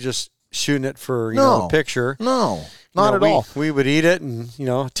like just shooting it for a picture. No, not at all. We would eat it and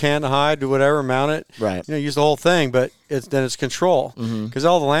tan the hide, do whatever, mount it. Right. Use the whole thing, but then it's control because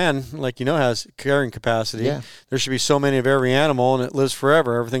all the land, has carrying capacity. Yeah. There should be so many of every animal, and it lives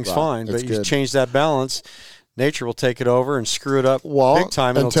forever. Everything's fine, but you change that balance. Nature will take it over and screw it up big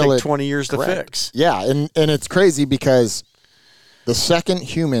time, and it'll take 20 years to fix. Yeah, and it's crazy because the second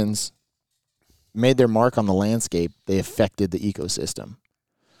humans made their mark on the landscape, they affected the ecosystem.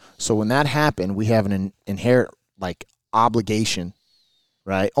 So when that happened, we have an inherent obligation,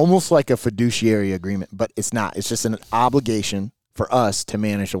 right? Almost like a fiduciary agreement, but it's not. It's just an obligation for us to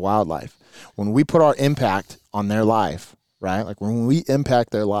manage the wildlife. When we put our impact on their life, right? When we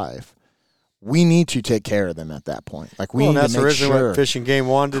impact their life, we need to take care of them at that point. We need to make sure. That's originally what Fish and Game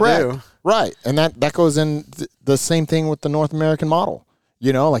wanted to do. Right. And that goes in the same thing with the North American model.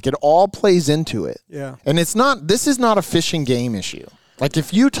 It all plays into it. Yeah. And this is not a fish and game issue.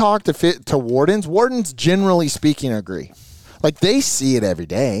 If you talk to wardens generally speaking agree. They see it every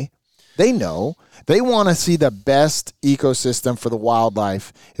day. They know. They want to see the best ecosystem for the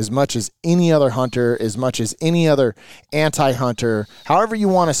wildlife as much as any other hunter, as much as any other anti-hunter, however you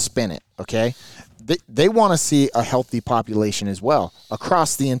want to spin it, okay? They want to see a healthy population as well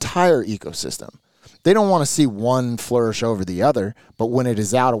across the entire ecosystem. They don't want to see one flourish over the other, but when it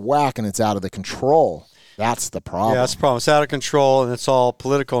is out of whack and it's out of the control, that's the problem. Yeah, that's the problem. It's out of control, and it's all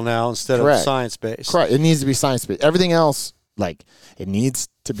political now instead of science-based. Correct. It needs to be science-based. Everything else, it needs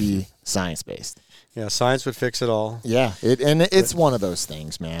to be science-based. Yeah, science would fix it all. Yeah, it's one of those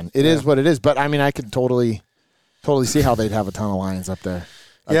things, man. It is what it is. But, I mean, I could totally see how they'd have a ton of lions up there.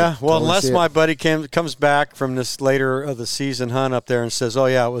 Unless my buddy comes back from this later of the season hunt up there and says, oh,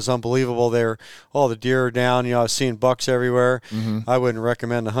 yeah, it was unbelievable there. All the deer are down. I was seeing bucks everywhere. Mm-hmm. I wouldn't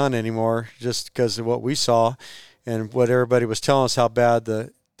recommend the hunt anymore just because of what we saw and what everybody was telling us how bad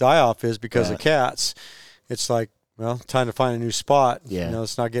the die-off is because of cats. It's time to find a new spot. Yeah.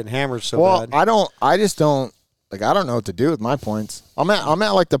 It's not getting hammered so bad. I don't know what to do with my points. I'm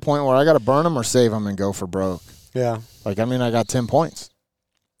at the point where I got to burn them or save them and go for broke. Yeah. I got 10 points.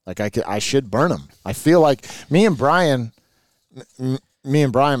 I should burn them. I feel like me and Brian,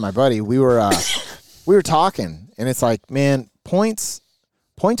 my buddy, we were talking, and it's man, points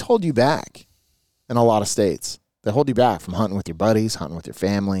hold you back in a lot of states. They hold you back from hunting with your buddies, hunting with your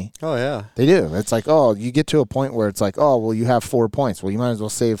family. Oh, yeah. They do. It's you get to a point where it's you have 4 points. Well, you might as well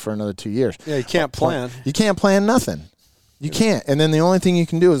save for another 2 years. Yeah, you can't plan. You can't plan nothing. You can't. And then the only thing you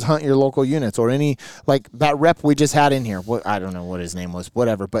can do is hunt your local units or any, that rep we just had in here. I don't know what his name was,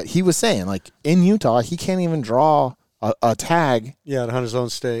 whatever. But he was saying, in Utah, he can't even draw a tag. Yeah, to hunt his own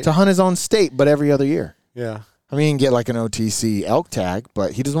state. To hunt his own state, but every other year. Yeah. I mean, he can get an OTC elk tag,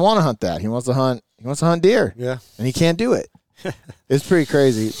 but he doesn't want to hunt that. He wants to hunt deer. Yeah. And he can't do it. It's pretty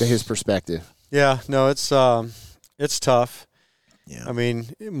crazy, his perspective. Yeah. No, it's tough. Yeah. I mean,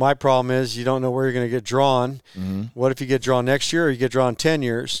 my problem is you don't know where you're going to get drawn. Mm-hmm. What if you get drawn next year or you get drawn 10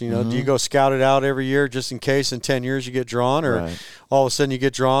 years? Do you go scout it out every year just in case in 10 years you get drawn? Or all of a sudden you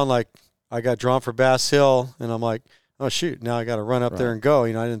get drawn I got drawn for Bass Hill, and I'm like, oh, shoot, now I got to run up there and go.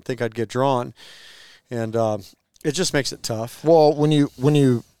 I didn't think I'd get drawn. And it just makes it tough. Well, when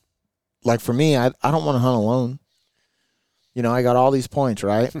you for me, I don't want to hunt alone. I got all these points,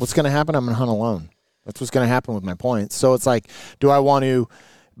 right? What's going to happen? I'm going to hunt alone. That's what's going to happen with my points. So it's do I want to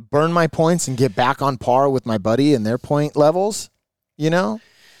burn my points and get back on par with my buddy and their point levels? My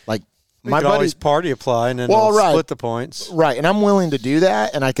buddy always party apply and then split the points. Right, and I'm willing to do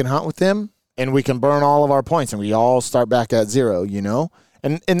that, and I can hunt with them, and we can burn all of our points, and we all start back at 0,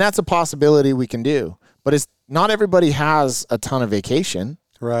 And that's a possibility we can do. But it's not everybody has a ton of vacation.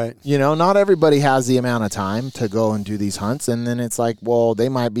 Right. Not everybody has the amount of time to go and do these hunts. And then it's they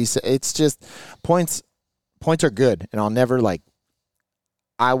might be, it's just points are good. And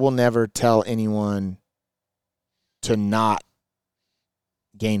I will never tell anyone to not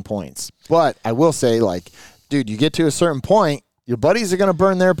gain points. But I will say dude, you get to a certain point, your buddies are going to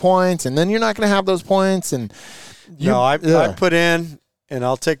burn their points and then you're not going to have those points. And I put in and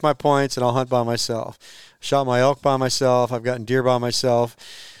I'll take my points and I'll hunt by myself. Shot my elk by myself. I've gotten deer by myself.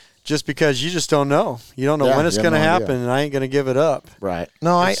 just because you just don't know. You don't know when it's going to happen, and I ain't going to give it up. Right.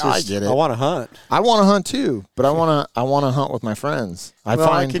 No, I get it. I want to hunt. I want to hunt too, but I want to hunt with my friends.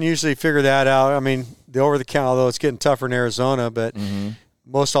 I can usually figure that out. I mean, the over-the-counter, although it's getting tougher in Arizona, but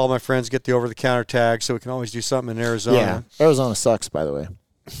most all my friends get the over-the-counter tag, so we can always do something in Arizona. Yeah, Arizona sucks, by the way.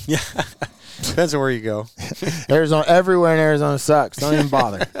 Yeah. Depends on where you go. Arizona, everywhere in Arizona sucks. Don't even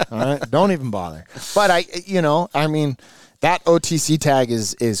bother. All right? Don't even bother. But that OTC tag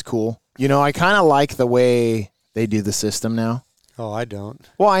is cool. I kind of like the way they do the system now. Oh, I don't.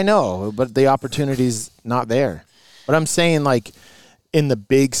 Well, I know, but the opportunity's not there. But I'm saying, like, in the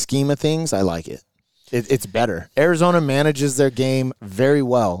big scheme of things, I like it. It's better. Arizona manages their game very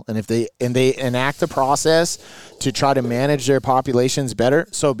well, and if they enact a process to try to manage their populations better,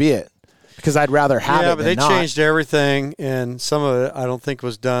 so be it. Because I'd rather have it than not. Yeah, but they changed everything, and some of it I don't think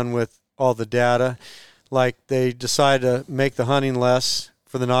was done with all the data. Like, they decided to make the hunting less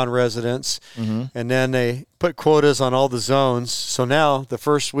for the non-residents, and then they put quotas on all the zones. So now, the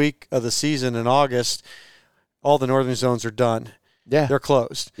first week of the season in August, all the northern zones are done. Yeah. They're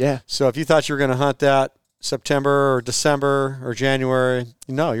closed. Yeah. So if you thought you were going to hunt that September or December or January,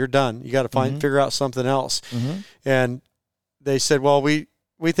 no, you're done. You got to figure out something else. And they said, well, we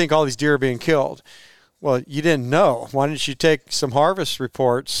think all these deer are being killed. Well, you didn't know. Why didn't you take some harvest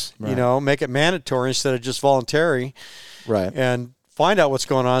reports, make it mandatory instead of just voluntary, right? And find out what's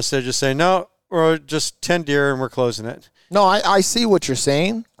going on instead of just saying, no, we're just 10 deer and we're closing it. No, I see what you're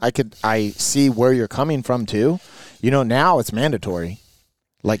saying. I see where you're coming from too. Now it's mandatory.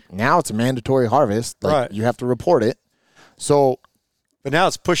 Like, now it's a mandatory harvest. Like, right. You have to report it. So, but now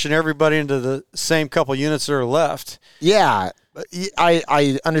it's pushing everybody into the same couple units that are left. Yeah,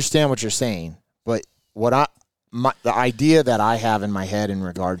 I understand what you're saying, but the idea that I have in my head in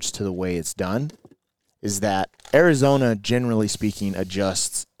regards to the way it's done is that Arizona, generally speaking,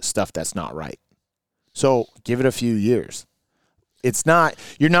 adjusts stuff that's not right. So give it a few years.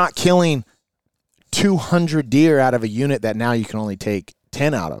 You're not killing 200 deer out of a unit that now you can only take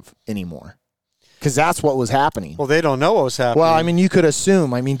 10 out of anymore. Because that's what was happening. Well, they don't know what was happening. Well, I mean, you could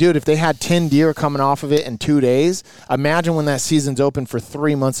assume. I mean, dude, if they had 10 deer coming off of it in 2 days, imagine when that season's open for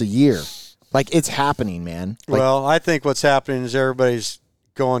 3 months a year. Like, it's happening, man. Well, I think what's happening is everybody's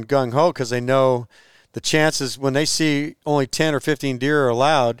going gung-ho because they know the chances when they see only 10 or 15 deer are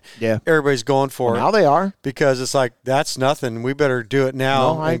allowed, everybody's going for it. Now they are. Because it's like, that's nothing. We better do it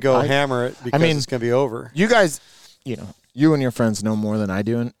now and hammer it because it's going to be over. You guys, you and your friends know more than I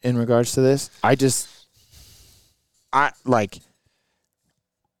do in regards to this.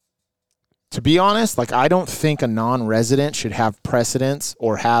 To be honest, I don't think a non-resident should have precedence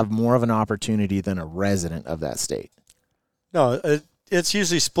or have more of an opportunity than a resident of that state. No, it's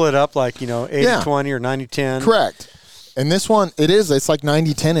usually split up 80-20 or 90-10. Correct. And this one, it's like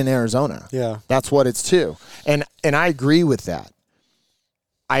 90-10 in Arizona. Yeah. That's what it's too. And I agree with that.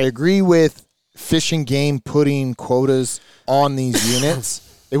 I agree with Fish and Game putting quotas on these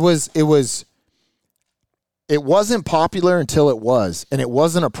units. It wasn't popular until it was, and it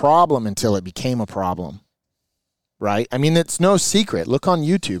wasn't a problem until it became a problem. Right? I mean, it's no secret. Look on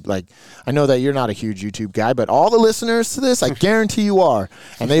YouTube. I know that you're not a huge YouTube guy, but all the listeners to this, I guarantee you are.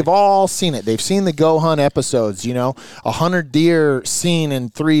 And they've all seen it. They've seen the Go Hunt episodes, 100 deer seen in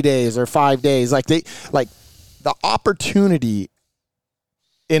 3 days or 5 days. The opportunity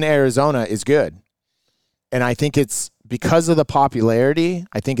in Arizona is good. And I think it's because of the popularity,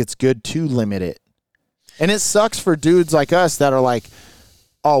 I think it's good to limit it. And it sucks for dudes like us that are like,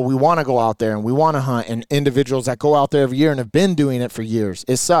 oh, we want to go out there and we want to hunt, and individuals that go out there every year and have been doing it for years.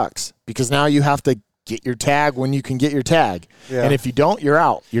 It sucks because now you have to get your tag when you can get your tag. Yeah. And if you don't, you're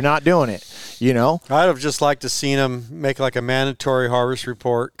out. You're not doing it, I'd have just liked to seen them make a mandatory harvest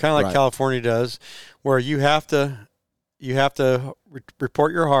report, kind of like California does, where you have to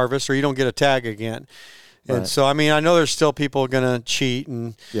report your harvest or you don't get a tag again. And so, I mean, I know there's still people going to cheat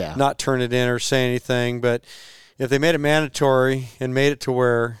and not turn it in or say anything, but if they made it mandatory and made it to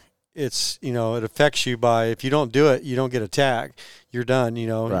where it's, it affects you by, if you don't do it, you don't get a tag. You're done,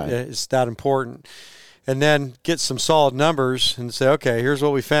 It's that important. And then get some solid numbers and say, okay, here's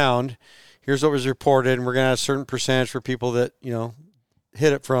what we found. Here's what was reported, and we're going to have a certain percentage for people that,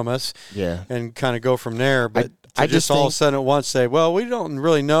 hit it from us. Yeah. And kind of go from there. But I just all of a sudden at once say, well, we don't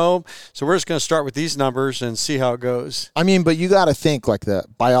really know, so we're just going to start with these numbers and see how it goes. I mean, but you got to think like the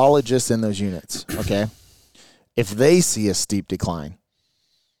biologists in those units, okay? If they see a steep decline,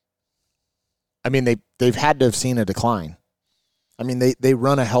 I mean, they've had to have seen a decline. I mean, they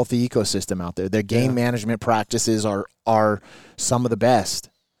run a healthy ecosystem out there. Their game management practices are some of the best.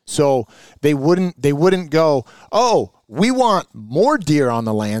 So they wouldn't go, oh, we want more deer on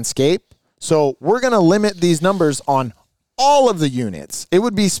the landscape, so we're going to limit these numbers on all of the units. It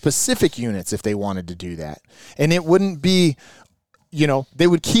would be specific units if they wanted to do that. And it wouldn't be, they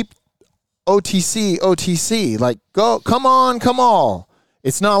would keep OTC, like, come all.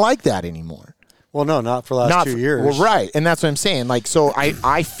 It's not like that anymore. Well, no, not for the last 2 years. Well, right, and that's what I'm saying. Like, so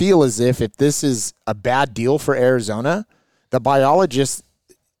I feel as if this is a bad deal for Arizona, the biologists,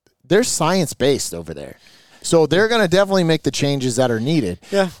 they're science-based over there. So they're going to definitely make the changes that are needed.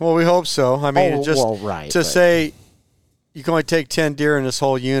 Yeah, well, we hope so. I mean, say you can only take 10 deer in this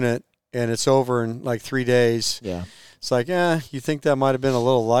whole unit, and it's over in like 3 days. Yeah. It's like, you think that might have been a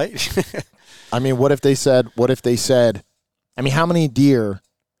little light? I mean, what if they said, I mean, how many deer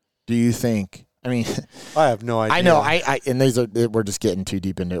do you think? I mean, I have no idea. I know. And we're just getting too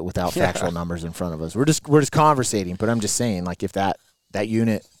deep into it without factual numbers in front of us. We're just conversating, but I'm just saying, like, if that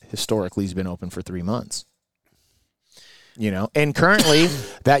unit historically has been open for 3 months, and currently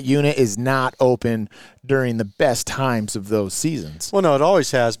that unit is not open during the best times of those seasons. Well, no, it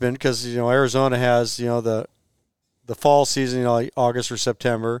always has been because Arizona has the fall season, like August or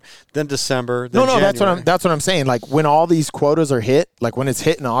September, then December. Then January. That's what I'm saying. Like when all these quotas are hit, like when it's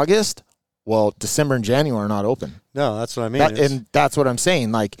hit in August. Well, December and January are not open. No, that's what I mean. And that's what I'm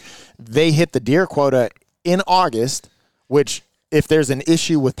saying. Like, they hit the deer quota in August, which if there's an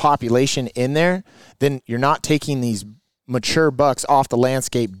issue with population in there, then you're not taking these mature bucks off the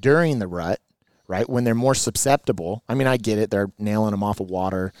landscape during the rut, right, when they're more susceptible. I mean, I get it. They're nailing them off of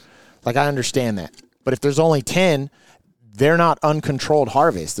water. Like, I understand that. But if there's only 10, they're not uncontrolled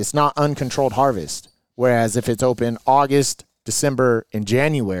harvest. It's not uncontrolled harvest. Whereas if it's open August, December, and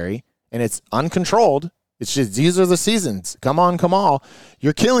January, and it's uncontrolled, it's just these are the seasons. Come all.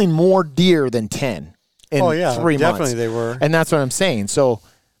 You're killing more deer than 10 in 3 months. Definitely they were. And that's what I'm saying. So,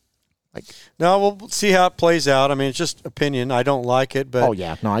 no, we'll see how it plays out. I mean, it's just opinion. I don't like it, but I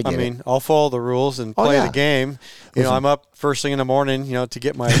get it. I mean, I'll follow the rules and play the game. I'm up first thing in the morning, to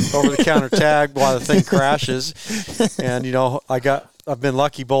get my over-the-counter tag while the thing crashes. And I've been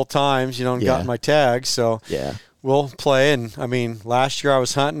lucky both times, and gotten my tag. So we'll play. And I mean, last year I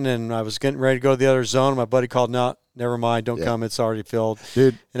was hunting and I was getting ready to go to the other zone. My buddy called, "No, never mind, don't come. It's already filled."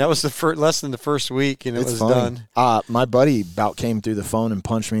 Dude. And that was less than the first week, and it was done. My buddy about came through the phone and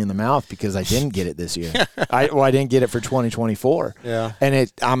punched me in the mouth because I didn't get it this year. I didn't get it for 2024. Yeah.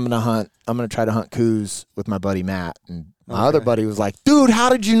 And I'm gonna try to hunt coos with my buddy Matt. And my other buddy was like, "Dude, how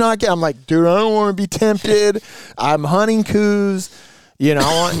did you not get?" I'm like, "Dude, I don't want to be tempted. I'm hunting coos. I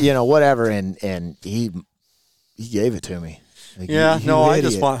want, whatever." And he gave it to me. Like, I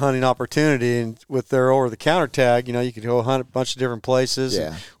just want hunting opportunity, and with their over-the-counter tag, you could go hunt a bunch of different places,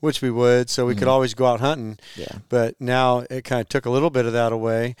 which we would, so we could always go out hunting. Yeah. But now it kind of took a little bit of that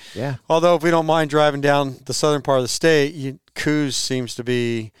away. Yeah. Although if we don't mind driving down the southern part of the state, coos seems to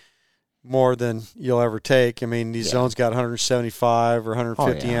be more than you'll ever take. I mean, these zones got 175 or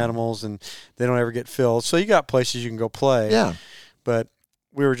 150 animals, and they don't ever get filled. So you got places you can go play. Yeah. But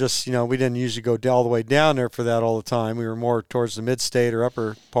we were just, we didn't usually go all the way down there for that all the time. We were more towards the mid-state or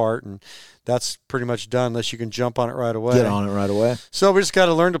upper part, and that's pretty much done unless you can jump on it right away. Get on it right away. So we just got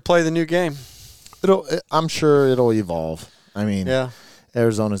to learn to play the new game. I'm sure it'll evolve. I mean,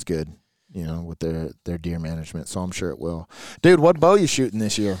 Arizona's good, with their deer management, so I'm sure it will. Dude, what bow you shooting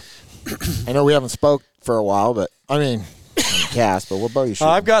this year? I know we haven't spoke for a while, but I mean, cast, but what bow you shooting?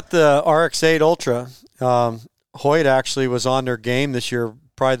 I've got the RX-8 Ultra. Hoyt actually was on their game this year,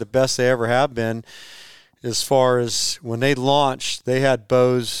 probably the best they ever have been. As far as when they launched, they had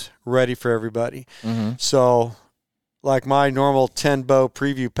bows ready for everybody. Mm-hmm. So, like my normal 10 bow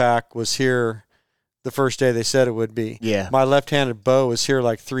preview pack was here the first day they said it would be. Yeah. My left-handed bow was here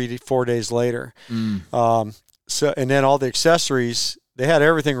like 3 to 4 days later. And then all the accessories, they had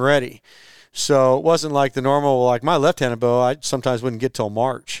everything ready. So it wasn't like the normal, like my left-handed bow, I sometimes wouldn't get till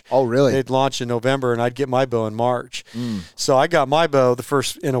March. Oh, really? They'd launch in November, and I'd get my bow in March. So I got my bow the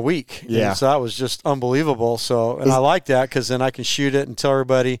first in a week. Yeah. And so that was just unbelievable. So, and I like that because then I can shoot it and tell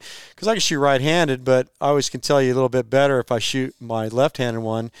everybody, because I can shoot right-handed, but I always can tell you a little bit better if I shoot my left-handed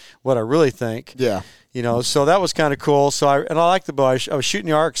one, what I really think. Yeah. So that was kind of cool. So I like the bow. I was shooting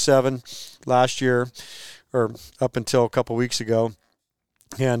the RX-7 last year, or up until a couple weeks ago.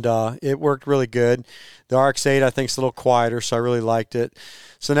 And it worked really good. The RX-8, I think, is a little quieter, so I really liked it.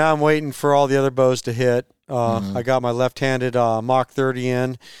 So now I'm waiting for all the other bows to hit. I got my left-handed Mach 30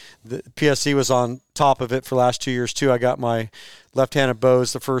 in. The PSE was on top of it for the last 2 years, too. I got my left-handed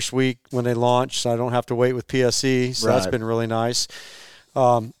bows the first week when they launched, so I don't have to wait with PSE. So that's been really nice.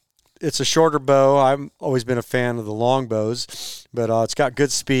 it's a shorter bow. I've always been a fan of the long bows, but it's got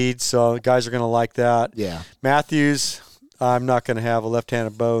good speed, so guys are going to like that. Yeah. Matthews, I'm not going to have a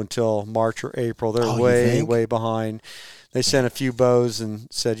left-handed bow until March or April. They're way behind. They sent a few bows and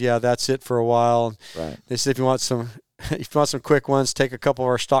said, yeah, that's it for a while. Right. They said if you want some quick ones, take a couple of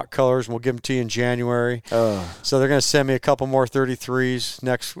our stock colors and we'll give them to you in January. So they're going to send me a couple more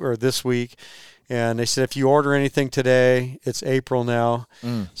 33s this week. And they said, if you order anything today, it's April now.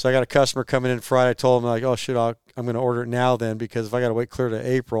 So I got a customer coming in Friday. I told them, like, oh, shit, I'm going to order it now then, because if I got to wait clear to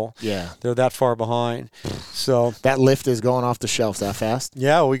April, they're that far behind. So that lift is going off the shelves that fast?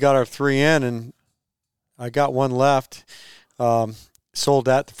 Yeah, we got our 3 in, and I got one left. Sold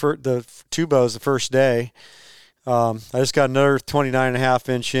that the 2 bows the first day. I just got another 29.5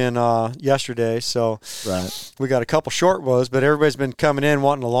 inch in yesterday, so we got a couple short bows, but everybody's been coming in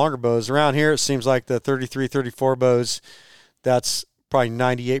wanting the longer bows. Around here, it seems like the 33, 34 bows, that's probably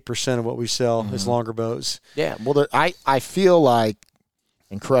 98% of what we sell is longer bows. Yeah, well, I feel like,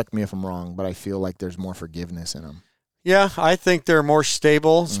 and correct me if I'm wrong, but I feel like there's more forgiveness in them. Yeah, I think they're more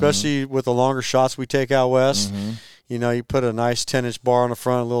stable, especially with the longer shots we take out west. You know, you put a nice 10-inch bar on the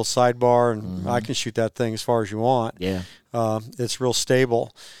front, a little side bar, and I can shoot that thing as far as you want. Yeah. It's real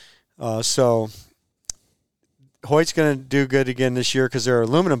stable. So Hoyt's going to do good again this year because their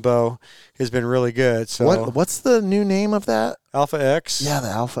aluminum bow has been really good. So what's the new name of that? Alpha X. Yeah, the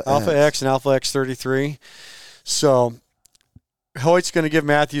Alpha X. Alpha X and Alpha X33. So Hoyt's going to give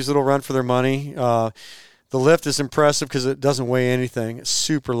Matthews a little run for their money. The lift is impressive because it doesn't weigh anything. It's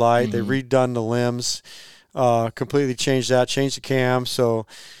super light. They've redone the limbs. Completely changed the cam. So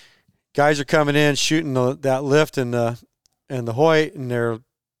guys are coming in shooting that lift and the Hoyt, and they're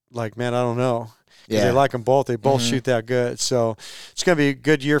like, man, I don't know. Yeah. They like them both. They both shoot that good. So it's going to be a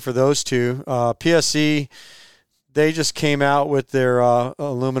good year for those two. PSE, they just came out with their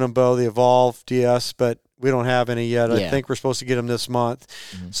aluminum bow, the Evolve DS, but we don't have any yet. I think we're supposed to get them this month.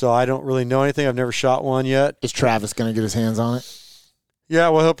 So I don't really know anything. I've never shot one yet. Is Travis going to get his hands on it? Yeah,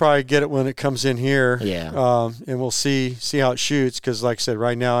 well, he'll probably get it when it comes in here. Yeah. And we'll see how it shoots because, like I said,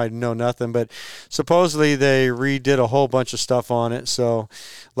 right now I know nothing. But supposedly they redid a whole bunch of stuff on it. So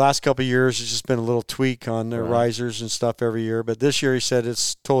last couple of years it's just been a little tweak on their risers and stuff every year. But this year he said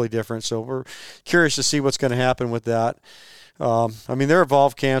it's totally different. So we're curious to see what's going to happen with that. I mean, their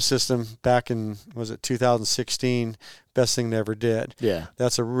Evolve cam system back in, 2016, best thing they ever did. Yeah.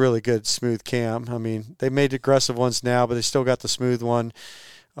 That's a really good smooth cam. I mean, they made aggressive ones now, but they still got the smooth one.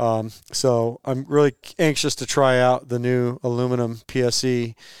 So I'm really anxious to try out the new aluminum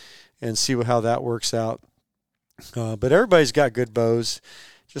PSE and see how that works out. But everybody's got good bows.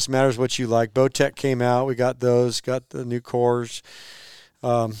 Just matters what you like. Bowtech came out. We got those, got the new cores.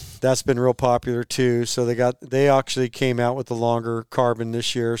 That's been real popular too. So they actually came out with the longer carbon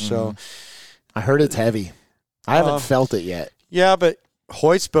this year. So I heard it's heavy. I haven't felt it yet. Yeah, but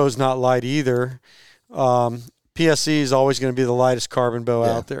Hoyt's bow's not light either. PSE is always going to be the lightest carbon bow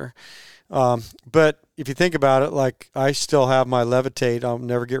out there. But if you think about it, like I still have my Levitate. I'll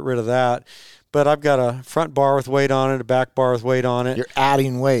never get rid of that. But I've got a front bar with weight on it, a back bar with weight on it. You're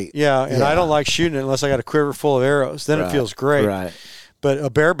adding weight. Yeah, and I don't like shooting it unless I got a quiver full of arrows. Then it feels great. Right. But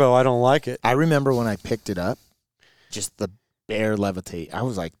a bare bow, I don't like it. I remember when I picked it up, just the bare Levitate. I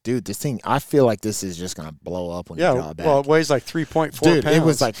was like, dude, this thing, I feel like this is just going to blow up when you draw it back. Well, it weighs like 3.4 dude, pounds. It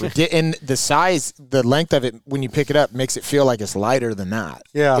was like, and the size, the length of it, when you pick it up, makes it feel like it's lighter than that.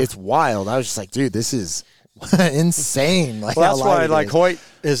 Yeah. It's wild. I was just like, dude, this is insane. Like, well, that's why like Hoyt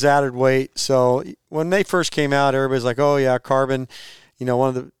is added weight. So when they first came out, everybody's like, oh, yeah, carbon. You know, one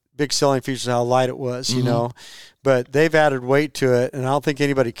of the big selling features is how light it was, you know. But they've added weight to it, and I don't think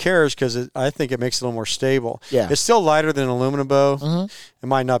anybody cares because I think it makes it a little more stable. Yeah. It's still lighter than an aluminum bow. It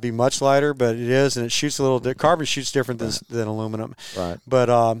might not be much lighter, but it is, and it shoots a little – carbon shoots different than aluminum. Right. But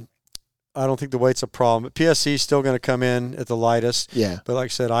I don't think the weight's a problem. But PSC is still going to come in at the lightest. Yeah. But like I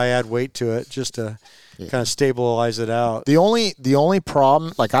said, I add weight to it just to kind of stabilize it out. The only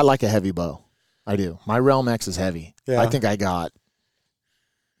problem – like I like a heavy bow. I do. My Realm X is heavy. Yeah. I think I got –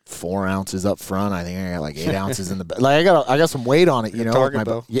 4 ounces up front. I think I got like 8 ounces in the back. Like I got some weight on it, you know. Target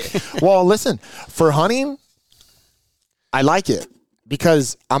bow. Yeah. Well, listen, for hunting, I like it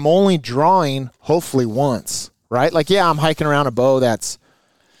because I'm only drawing hopefully once, right? Like, yeah, I'm hiking around a bow that's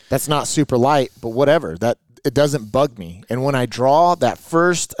not super light, but whatever. That it doesn't bug me. And when I draw that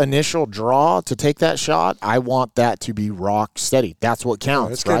first initial draw to take that shot, I want that to be rock steady. That's what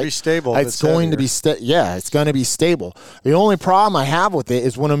counts. It's going to be stable. It's going to be it's going to be stable. The only problem I have with it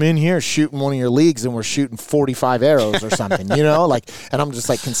is when I'm in here shooting one of your leagues and we're shooting 45 arrows or something, and I'm just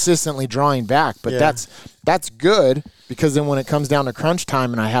like consistently drawing back. But that's good, because then when it comes down to crunch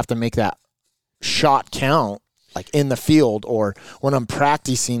time and I have to make that shot count, like in the field or when I'm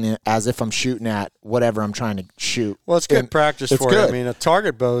practicing it as if I'm shooting at whatever I'm trying to shoot. Well, it's good practice for you. I mean, a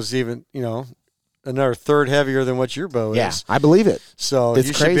target bow is even, another third heavier than what your bow is. Yeah, I believe it. So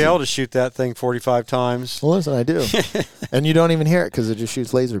you should be able to shoot that thing 45 times. Well, listen, I do. And you don't even hear it because it just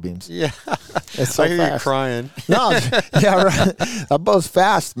shoots laser beams. Yeah. It's so I hear fast. you crying. No, yeah, right. That bow's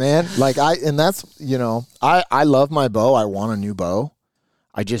fast, man. I love my bow. I want a new bow.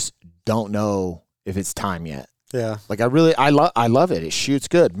 I just don't know if it's time yet. Yeah. Like I love it. It shoots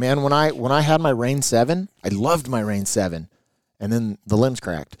good. Man, when I had my Rain 7, I loved my Rain 7. And then the limbs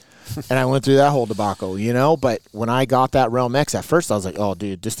cracked. And I went through that whole debacle, But when I got that Realm X, at first I was like, oh,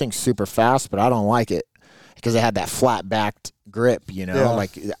 dude, this thing's super fast, but I don't like it. Because it had that flat-backed grip, Yeah.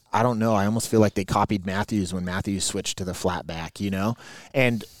 Like, I don't know. I almost feel like they copied Matthews when Matthews switched to the flat back,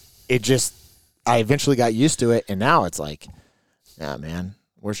 And it just, I eventually got used to it. And now it's like, yeah, man.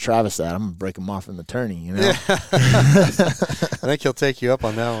 Where's Travis at? I'm going to break him off in the tourney, Yeah. I think he'll take you up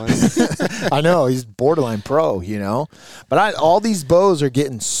on that one. I know. He's borderline pro, But all these bows are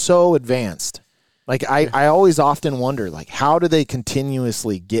getting so advanced. Like, I always often wonder, like, how do they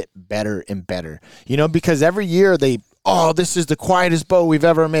continuously get better and better? Because every year this is the quietest bow we've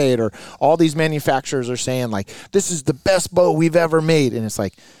ever made. Or all these manufacturers are saying, like, this is the best bow we've ever made. And it's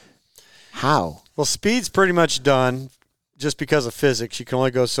like, how? Well, speed's pretty much done. Just because of physics, you can only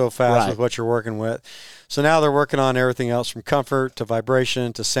go so fast with what you're working with. So now they're working on everything else from comfort to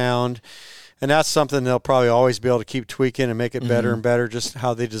vibration to sound. And that's something they'll probably always be able to keep tweaking and make it better and better, just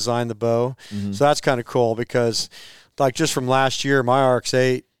how they design the bow. Mm-hmm. So that's kind of cool because, like, just from last year, my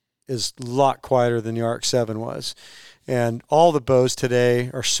RX-8 is a lot quieter than the RX-7 was. And all the bows today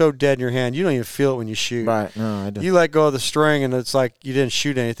are so dead in your hand, you don't even feel it when you shoot. Right. No, I don't. You let go of the string, and it's like you didn't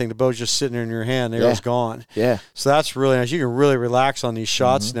shoot anything. The bow's just sitting there in your hand. The arrow's gone. Yeah. So that's really nice. You can really relax on these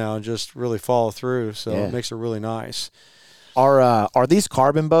shots now and just really follow through. So it makes it really nice. Are these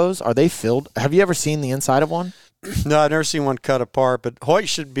carbon bows, are they filled? Have you ever seen the inside of one? No, I've never seen one cut apart. But Hoyt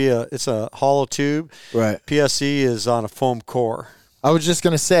should be it's a hollow tube. Right. PSE is on a foam core. I was just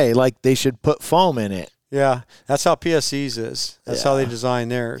going to say, like, they should put foam in it. Yeah, that's how PSE's is. That's how they design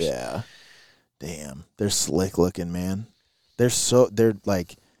theirs. Yeah. Damn. They're slick looking, man. They're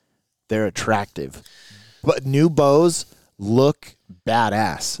attractive. But new bows look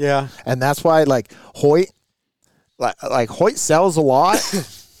badass. Yeah. And that's why, like, Hoyt sells a lot.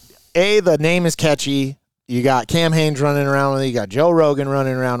 The name is catchy. You got Cam Hanes running around with it. You got Joe Rogan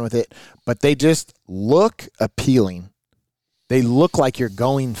running around with it. But they just look appealing. They look like you're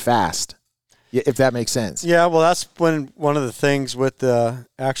going fast. If that makes sense. Yeah, well, that's one of the things with the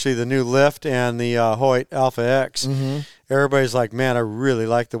new lift and the Hoyt Alpha X. Mm-hmm. Everybody's like, man, I really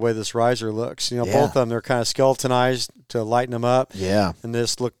like the way this riser looks. Both of them, they're kind of skeletonized to lighten them up. Yeah. And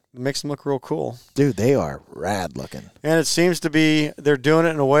this makes them look real cool. Dude, they are rad looking. And it seems to be they're doing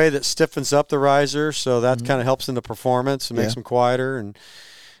it in a way that stiffens up the riser, so that kind of helps in the performance and makes them quieter. And,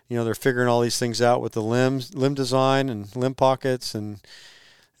 they're figuring all these things out with the limb design and limb pockets, and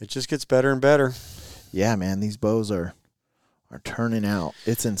it just gets better and better. Yeah, man, these bows are turning out.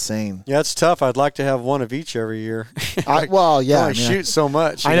 It's insane. Yeah, it's tough. I'd like to have one of each every year. I shoot so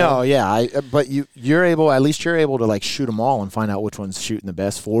much. I know, yeah. But you're able to like shoot them all and find out which one's shooting the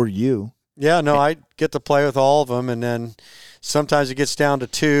best for you. Yeah, no, I get to play with all of them, and then sometimes it gets down to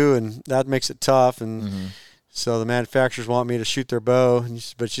 2, and that makes it tough. And so the manufacturers want me to shoot their bow,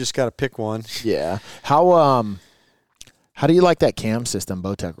 but you just got to pick one. Yeah. How do you like that cam system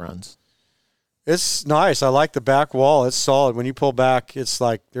Bowtech runs? It's nice. I like the back wall. It's solid. When you pull back, it's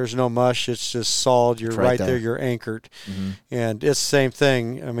like there's no mush. It's just solid. You're right there. You're anchored. Mm-hmm. And it's the same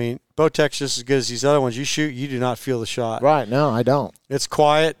thing. I mean, Bowtech's just as good as these other ones. You shoot, you do not feel the shot. Right. No, I don't. It's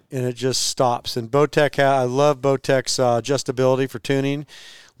quiet, and it just stops. And Bowtech, I love Bowtech's adjustability for tuning.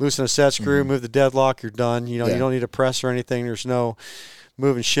 Loosen a set screw, move the deadlock, you're done. You don't need to press or anything. There's no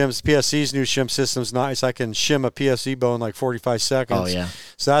moving shims. PSE's new shim system's nice. I can shim a PSE bow in like 45 seconds. Oh, yeah.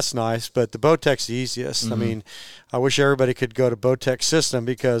 So that's nice. But the Bowtech's the easiest. Mm-hmm. I mean, I wish everybody could go to Bowtech system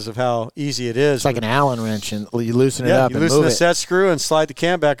because of how easy it is. It's like an Allen wrench, and you loosen it up and move it. You loosen the set screw and slide the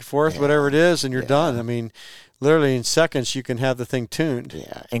cam back and forth, whatever it is, and you're done. I mean, literally in seconds you can have the thing tuned.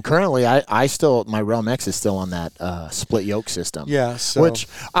 Yeah. And currently I still, my Realm X is still on that split yoke system. Yeah. So. Which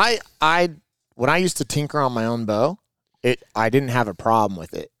I when I used to tinker on my own bow, I didn't have a problem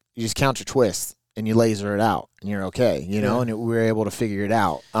with it. You just count your twists and you laser it out and you're okay, you know, and we were able to figure it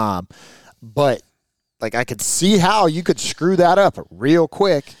out. But like I could see how you could screw that up real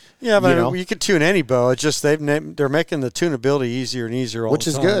quick. Yeah, but you could tune any bow. It's just they're making the tunability easier and easier all the time. Which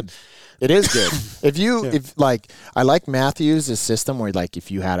is good. It is good. If I like Matthews' system where like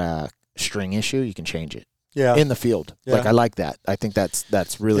if you had a string issue, you can change it. Yeah. In the field. Yeah. Like I like that. I think that's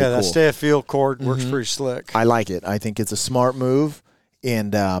really cool. Yeah, that stay of field cord works pretty slick. I like it. I think it's a smart move.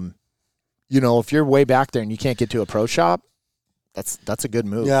 And if you're way back there and you can't get to a pro shop, that's a good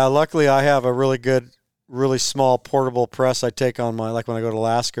move. Yeah, luckily I have a really good, really small portable press I take on when I go to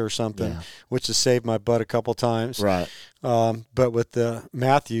Alaska or something, which has saved my butt a couple times. Right. But with the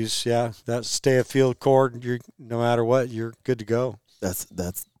Matthews, that stay of field cord, no matter what, you're good to go. That's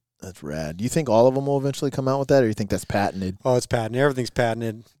rad. Do you think all of them will eventually come out with that, or do you think that's patented? Oh, it's patented. Everything's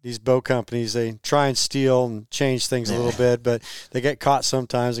patented. These bow companies, they try and steal and change things a little bit, but they get caught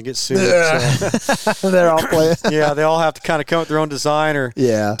sometimes and get sued. So. They're all playing. Yeah, they all have to kind of come up with their own design or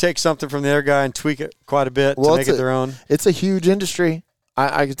take something from the other guy and tweak it quite a bit to make it their own. It's a huge industry.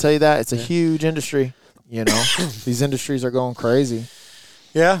 I can tell you that. It's a huge industry. These industries are going crazy.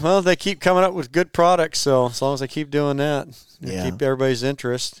 Yeah, well, they keep coming up with good products, so as long as they keep doing that, keep everybody's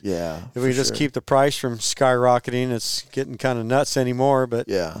interest. Yeah, if we just keep the price from skyrocketing, it's getting kind of nuts anymore. But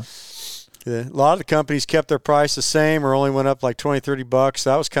a lot of the companies kept their price the same or only went up like $20, $30.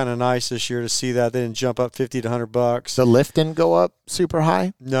 That was kind of nice this year to see that. They didn't jump up $50 to $100. The lift didn't go up super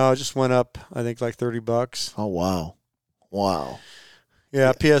high? No, it just went up, I think, like $30. Oh, wow.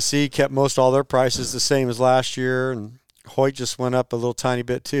 Yeah, PSC kept most all their prices the same as last year, and Hoyt just went up a little tiny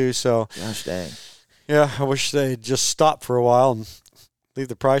bit too. So, gosh dang. Yeah, I wish they'd just stop for a while and leave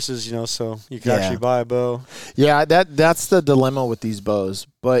the prices, so you could actually buy a bow. Yeah, that's the dilemma with these bows.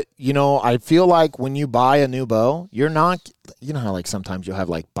 But, I feel like when you buy a new bow, you're not, how like sometimes you'll have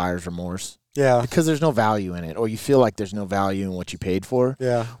like buyer's remorse. Yeah. Because there's no value in it, or you feel like there's no value in what you paid for.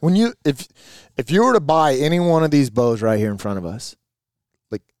 Yeah. When if you were to buy any one of these bows right here in front of us,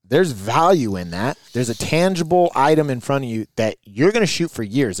 there's value in that. There's a tangible item in front of you that you're going to shoot for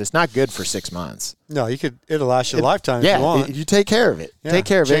years. It's not good for 6 months. No, it'll last you a lifetime if you want. You take care of it. Yeah, take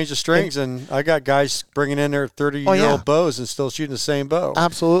care of it. Change the strings, and I got guys bringing in their 30-year-old bows and still shooting the same bow.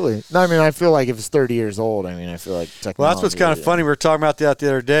 Absolutely. No, I feel like if it's 30 years old, I feel like technology. Well, that's what's kind of funny. We were talking about that the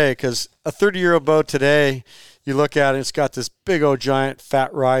other day because a 30-year-old bow today, you look at it, it's got this big old giant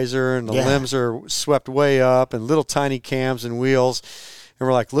fat riser, and the limbs are swept way up, and little tiny cams and wheels. And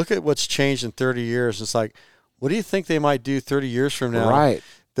we're like, look at what's changed in 30 years. It's like, what do you think they might do 30 years from now? Right.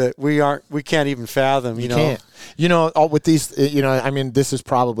 That we can't even fathom, you know. Can't. With these, this is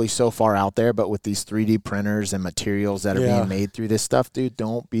probably so far out there, but with these 3D printers and materials that are being made through this stuff, dude,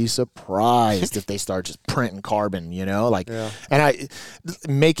 don't be surprised if they start just printing carbon, and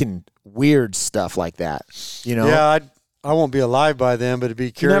making weird stuff like that, Yeah, I won't be alive by then, but it'd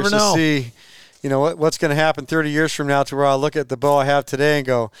be curious to see. What's going to happen 30 years from now to where I'll look at the bow I have today and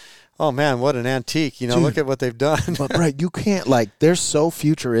go, oh, man, what an antique. Dude, look at what they've done. But, right, you can't, they're so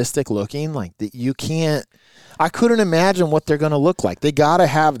futuristic looking, that you can't – I couldn't imagine what they're going to look like. They got to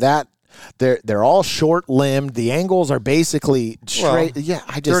have that. They're all short-limbed. The angles are basically straight. Well,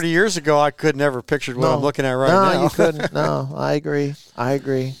 30 years ago, I could never pictured what I'm looking at now. No, you couldn't. No, I agree.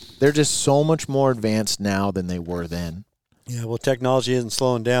 They're just so much more advanced now than they were then. Yeah, well, technology isn't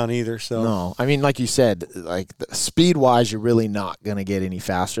slowing down either. So no, like you said, speed-wise, you're really not going to get any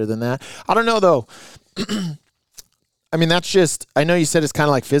faster than that. I don't know though. That's just. I know you said it's kind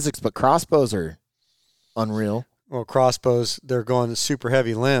of like physics, but crossbows are unreal. Well, crossbows, they're going to super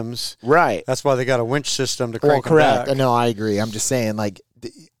heavy limbs. Right. That's why they got a winch system to crank them back. Correct. No, I agree. I'm just saying,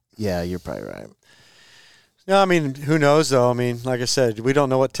 you're probably right. No, who knows, though? Like I said, we don't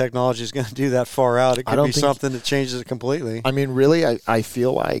know what technology is going to do that far out. It could be something that changes it completely. Really, I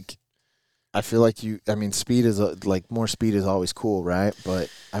feel like you. Speed is more speed is always cool, right? But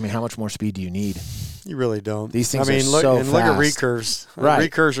how much more speed do you need? You really don't. These things are so fast. Look at recurves. Right.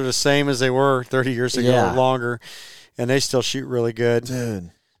 Recurves are the same as they were 30 years ago or longer, and they still shoot really good. Dude.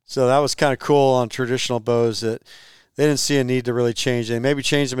 So that was kind of cool on traditional bows that they didn't see a need to really change it. Maybe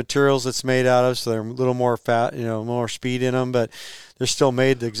change the materials it's made out of so they're a little more fat, more speed in them, but they're still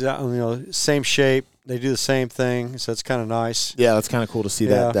made the exact, same shape. They do the same thing, so it's kind of nice. Yeah, that's kind of cool to see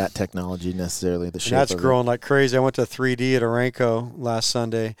that technology necessarily. The shape. And that's growing like crazy. I went to 3D at Aranco last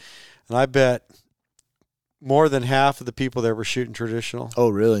Sunday, and I bet more than half of the people there were shooting traditional. Oh,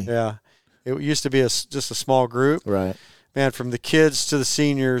 really? Yeah. It used to be just a small group. Right. Man, from the kids to the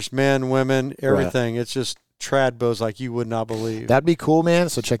seniors, men, women, everything. Right. It's just trad bows like you would not believe. That'd be cool, man.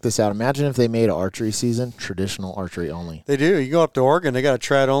 So check this out. Imagine if they made an archery season, traditional archery only. They do. You go up to Oregon, they got a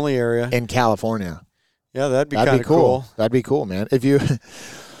trad only area. In California. Yeah, that'd be kind of cool. That'd be cool, man. If you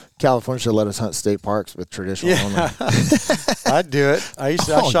California should let us hunt state parks with traditional only. I'd do it. I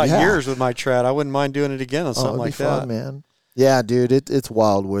shot years with my trad. I wouldn't mind doing it again on something like that. Fun, man. Yeah, dude, it's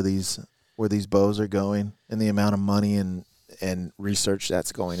wild where these bows are going and the amount of money and research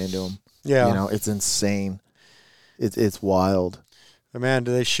that's going into them. Yeah, you know, it's insane. It's wild. But man,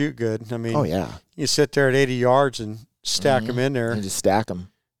 do they shoot good? I mean, oh yeah, you sit there at 80 yards and stack them in there. And just stack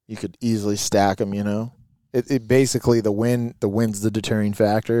them. You could easily stack them. You know, it basically the wind's the deterring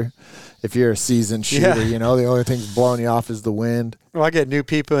factor. If you're a seasoned shooter, you know, the only thing blowing you off is the wind. Well, I get new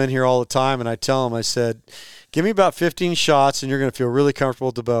people in here all the time, and I tell them, I said, give me about 15 shots, and you're going to feel really comfortable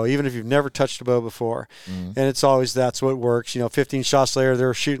with the bow, even if you've never touched a bow before. And it's always that's what works. You know, 15 shots later,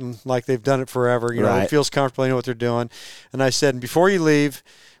 they're shooting like they've done it forever. You know, it feels comfortable. They know what they're doing. And I said, before you leave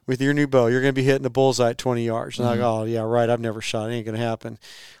with your new bow, you're going to be hitting the bullseye at 20 yards. And I go, oh, yeah, right, I've never shot. It ain't going to happen.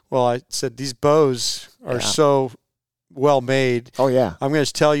 Well, I said, these bows are so well made. Oh, yeah. I'm going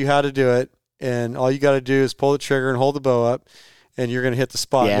to tell you how to do it, and all you got to do is pull the trigger and hold the bow up, and you're going to hit the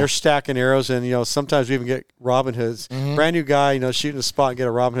spot. Yeah. They're stacking arrows, and, you know, sometimes we even get Robin Hoods. Brand new guy, you know, shooting a spot and get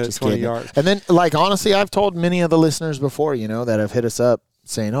a Robin Hood at 20 yards. And then, like, honestly, I've told many of the listeners before, you know, that have hit us up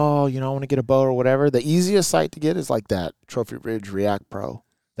saying, oh, you know, I want to get a bow or whatever. The easiest sight to get is like that Trophy Ridge React Pro,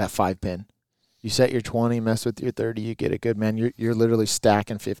 that 5-pin. You set your 20, mess with your 30, you get it good, man. You're literally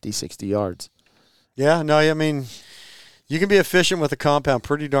stacking 50, 60 yards. Yeah, no, I mean, you can be efficient with a compound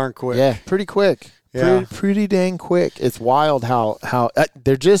pretty darn quick. Yeah, pretty quick. Yeah. Pretty dang quick. It's wild how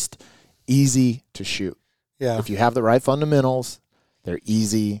they're just easy to shoot. Yeah. If you have the right fundamentals, they're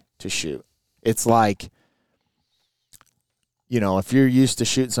easy to shoot. It's like, you know, if you're used to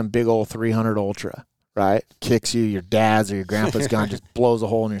shooting some big old 300 Ultra, right? Kicks you, your dad's or your grandpa's gun just blows a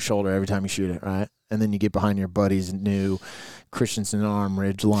hole in your shoulder every time you shoot it, right? And then you get behind your buddy's new Christensen Arm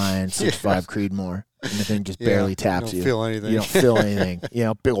Ridge Line 6.5 Creedmoor, and the thing just barely taps you. You don't feel anything. You don't feel anything. You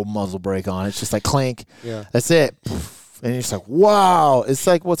know, big old muzzle brake on it. It's just like clink. Yeah. That's it. And you're just like, wow. It's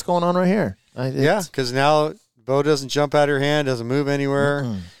like, what's going on right here? Yeah, because now the bow doesn't jump out of your hand, doesn't move anywhere.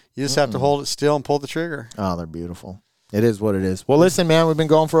 You just have to hold it still and pull the trigger. Oh, they're beautiful. It is what it is. Well, listen, man, we've been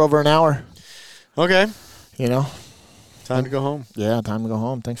going for over an hour. Okay. You know. Time to go home. Yeah, time to go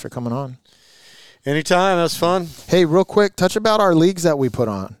home. Thanks for coming on. Anytime. That was fun. Hey, real quick, touch about our leagues that we put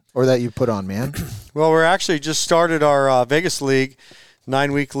on, or that you put on, man. Well, we're actually just started our Vegas league,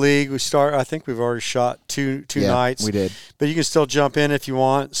 9-week league. I think we've already shot two nights. We did. But you can still jump in if you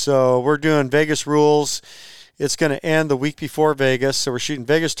want. So we're doing Vegas rules. It's going to end the week before Vegas. So we're shooting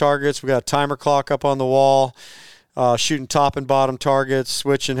Vegas targets. We got a timer clock up on the wall. Shooting top and bottom targets,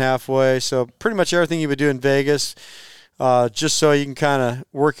 switching halfway. So pretty much everything you would do in Vegas, just so you can kind of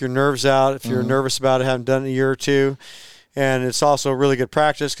work your nerves out if you're nervous about it, haven't done it in a year or two. And it's also really good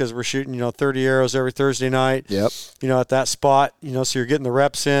practice because we're shooting, 30 arrows every Thursday night. Yep. At that spot, so you're getting the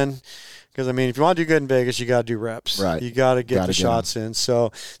reps in. Because, if you want to do good in Vegas, you got to do reps. Right. You got to get the shots in.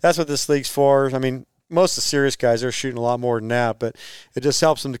 So that's what this league's for. Most of the serious guys, they're shooting a lot more than that, but it just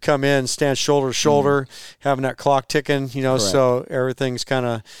helps them to come in, stand shoulder to shoulder, having that clock ticking, so everything's kind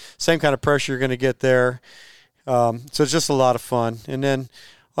of same kind of pressure you're going to get there. So it's just a lot of fun. And then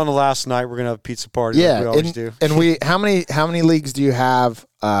on the last night, we're going to have a pizza party like we always do. And how many leagues do you have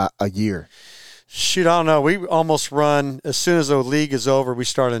a year? Shoot, I don't know. We almost run, as soon as the league is over, we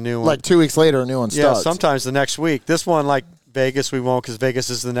start a new one. Like 2 weeks later, a new one starts. Yeah, sometimes the next week. This one, like Vegas, we won't because Vegas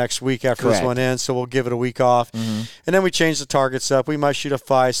is the next week after this one ends, so we'll give it a week off. And then we change the targets up. We might shoot a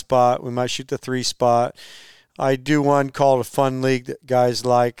 5 spot. We might shoot the 3 spot. I do one called a fun league that guys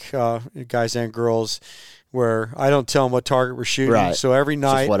like, guys and girls, where I don't tell them what target we're shooting. Right. So every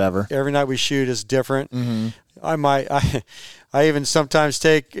night, whatever. Every night we shoot is different. I even sometimes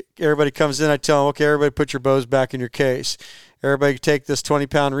everybody comes in, I tell them, okay, everybody put your bows back in your case. Everybody take this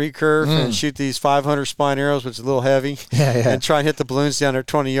 20-pound recurve and shoot these 500 spine arrows, which is a little heavy, and try and hit the balloons down there at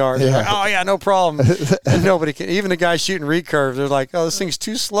 20 yards. Yeah. Like, oh, yeah, no problem. And nobody can. Even the guys shooting recurve, they're like, oh, this thing's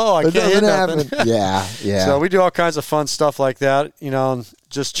too slow. I can't hit nothing. Yeah. So we do all kinds of fun stuff like that, and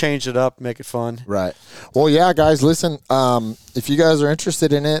just change it up, make it fun. Right. Well, yeah, guys, listen, if you guys are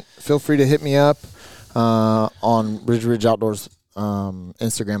interested in it, feel free to hit me up on Ridge Outdoors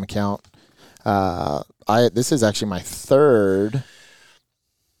Instagram account. This is actually my 3rd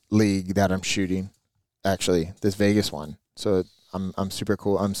league that I'm shooting, actually, this Vegas one. So I'm super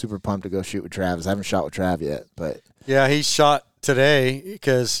cool. I'm super pumped to go shoot with Travis. I haven't shot with Trav yet, but yeah, he shot today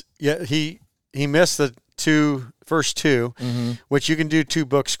because he missed the first two, which you can do 2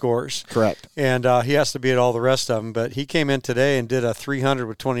 book scores. Correct. And he has to beat all the rest of them. But he came in today and did a 300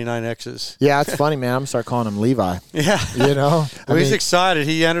 with 29 X's. Yeah, it's funny, man. I'm going to start calling him Levi. Yeah. You know? Well, he's excited.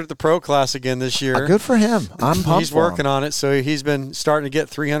 He entered the pro class again this year. Good for him. I'm pumped. He's working on it. So he's been starting to get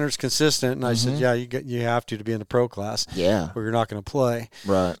 300s consistent. And I said, yeah, you have to be in the pro class. Yeah. Or you're not going to play.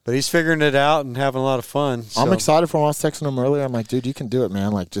 Right. But he's figuring it out and having a lot of fun. So. I'm excited for him. I was texting him earlier. I'm like, dude, you can do it,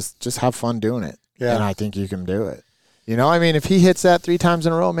 man. Like, just have fun doing it. Yeah. And I think you can do it. You know, I mean, if he hits that 3 times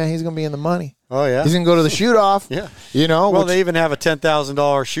in a row, man, he's going to be in the money. Oh, yeah. He's going to go to the shoot-off. Yeah. You know. Well, they even have a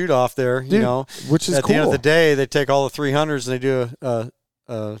 $10,000 shoot-off there, dude, you know. Which is At cool. the end of the day, they take all the 300s and they do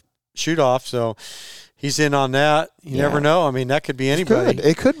a shoot-off. So he's in on that. You never know. I mean, that could be anybody.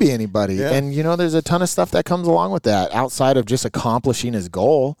 It could be anybody. Yeah. And, you know, there's a ton of stuff that comes along with that outside of just accomplishing his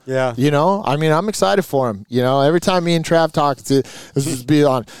goal. Yeah. You know, I mean, I'm excited for him. You know, every time me and Trav talk,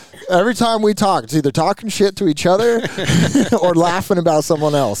 every time we talk, it's either talking shit to each other or laughing about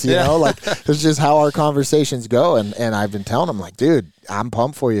someone else, you know? Like, it's just how our conversations go. And I've been telling him, like, dude, I'm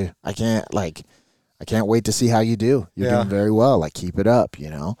pumped for you. I can't wait to see how you do. You're doing very well. Like, keep it up, you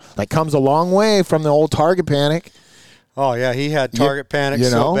know? Like, comes a long way from the old target panic. Oh, yeah. He had target panic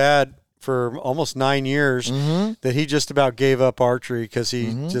so bad for almost 9 years that he just about gave up archery because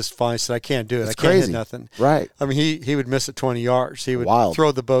he just finally said, I can't do it. I can't hit nothing. Right. I mean, he would miss it 20 yards. He would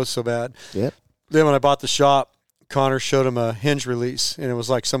throw the bow so bad. Yep. Then when I bought the shop, Connor showed him a hinge release, and it was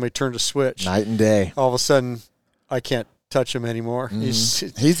like somebody turned a switch. Night and day. All of a sudden, I can't touch him anymore.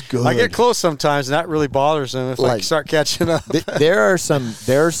 He's good. I get close sometimes, and that really bothers him if I start catching up. There are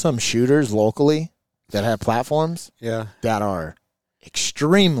some shooters locally that have platforms that are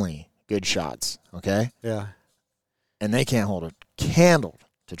extremely good shots, okay? Yeah. And they can't hold a candle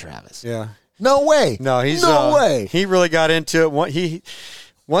to Travis. Yeah. No way. No, no way. He really got into it.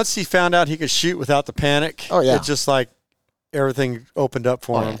 Once he found out he could shoot without the panic, it just like everything opened up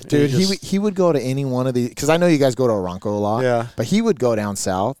for him. Dude, he would go to any one of these, because I know you guys go to Aranco a lot, but he would go down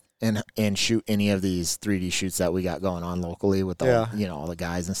south and shoot any of these 3D shoots that we got going on locally with all the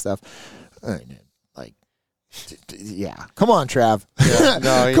guys and stuff. Come on, Trav.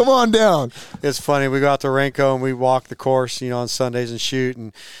 Come on down. It's funny. We go out to Aranco and we walk the course, on Sundays and shoot,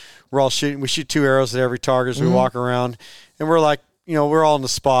 and we're all shooting. We shoot 2 arrows at every target as we walk around, and we're like, we're all in the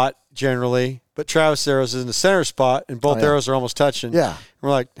spot generally, but Travis' arrows is in the center spot, and both arrows are almost touching. Yeah. And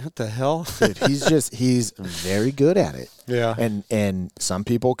we're like, what the hell? Dude, he's very good at it. Yeah. And some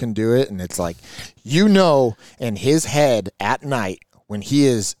people can do it, and it's like, in his head at night, when he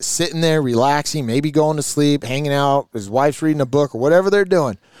is sitting there relaxing, maybe going to sleep, hanging out, his wife's reading a book or whatever they're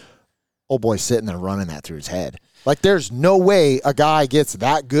doing, old boy's sitting there running that through his head. Like, there's no way a guy gets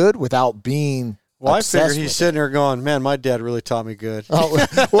that good without being I figure he's sitting there going, man, my dad really taught me good. Oh,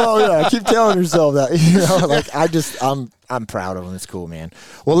 well, yeah, keep telling yourself that. I'm proud of him. It's cool, man.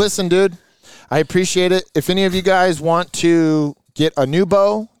 Well, listen, dude, I appreciate it. If any of you guys want to get a new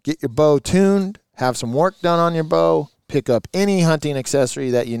bow, get your bow tuned, have some work done on your bow, pick up any hunting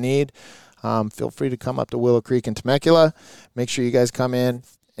accessory that you need, feel free to come up to Willow Creek in Temecula. Make sure you guys come in,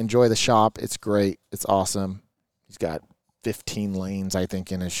 enjoy the shop. It's great. It's awesome. He's got 15 lanes, I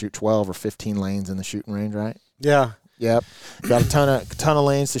think, in his shoot, 12 or 15 lanes in the shooting range, right? Yeah. Yep. Got a ton of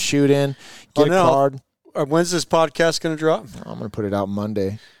lanes to shoot in. Get a card. When's this podcast going to drop? I'm going to put it out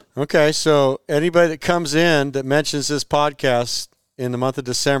Monday. Okay, so anybody that comes in that mentions this podcast in the month of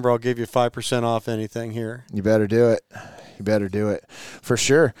December, I'll give you 5% off anything here. You better do it. For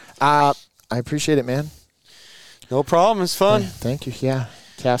sure. I appreciate it, man. No problem. It's fun. Thank you. Yeah.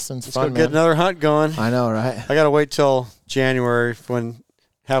 Casting's fun, man. Let's go get another hunt going. I know, right? I got to wait till January when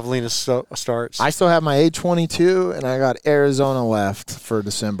Javelina starts. I still have my A22, and I got Arizona left for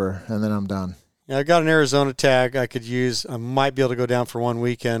December, and then I'm done. Yeah, I got an Arizona tag I could use. I might be able to go down for one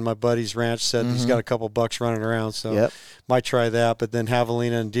weekend. My buddy's ranch said he's got a couple bucks running around, so might try that. But then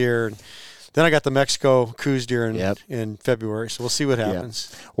Javelina and deer. And then I got the Mexico Coos deer in February, so we'll see what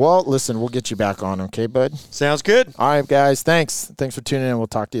happens. Yep. Well, listen, we'll get you back on, okay, bud? Sounds good. All right, guys, thanks. Thanks for tuning in. We'll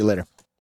talk to you later.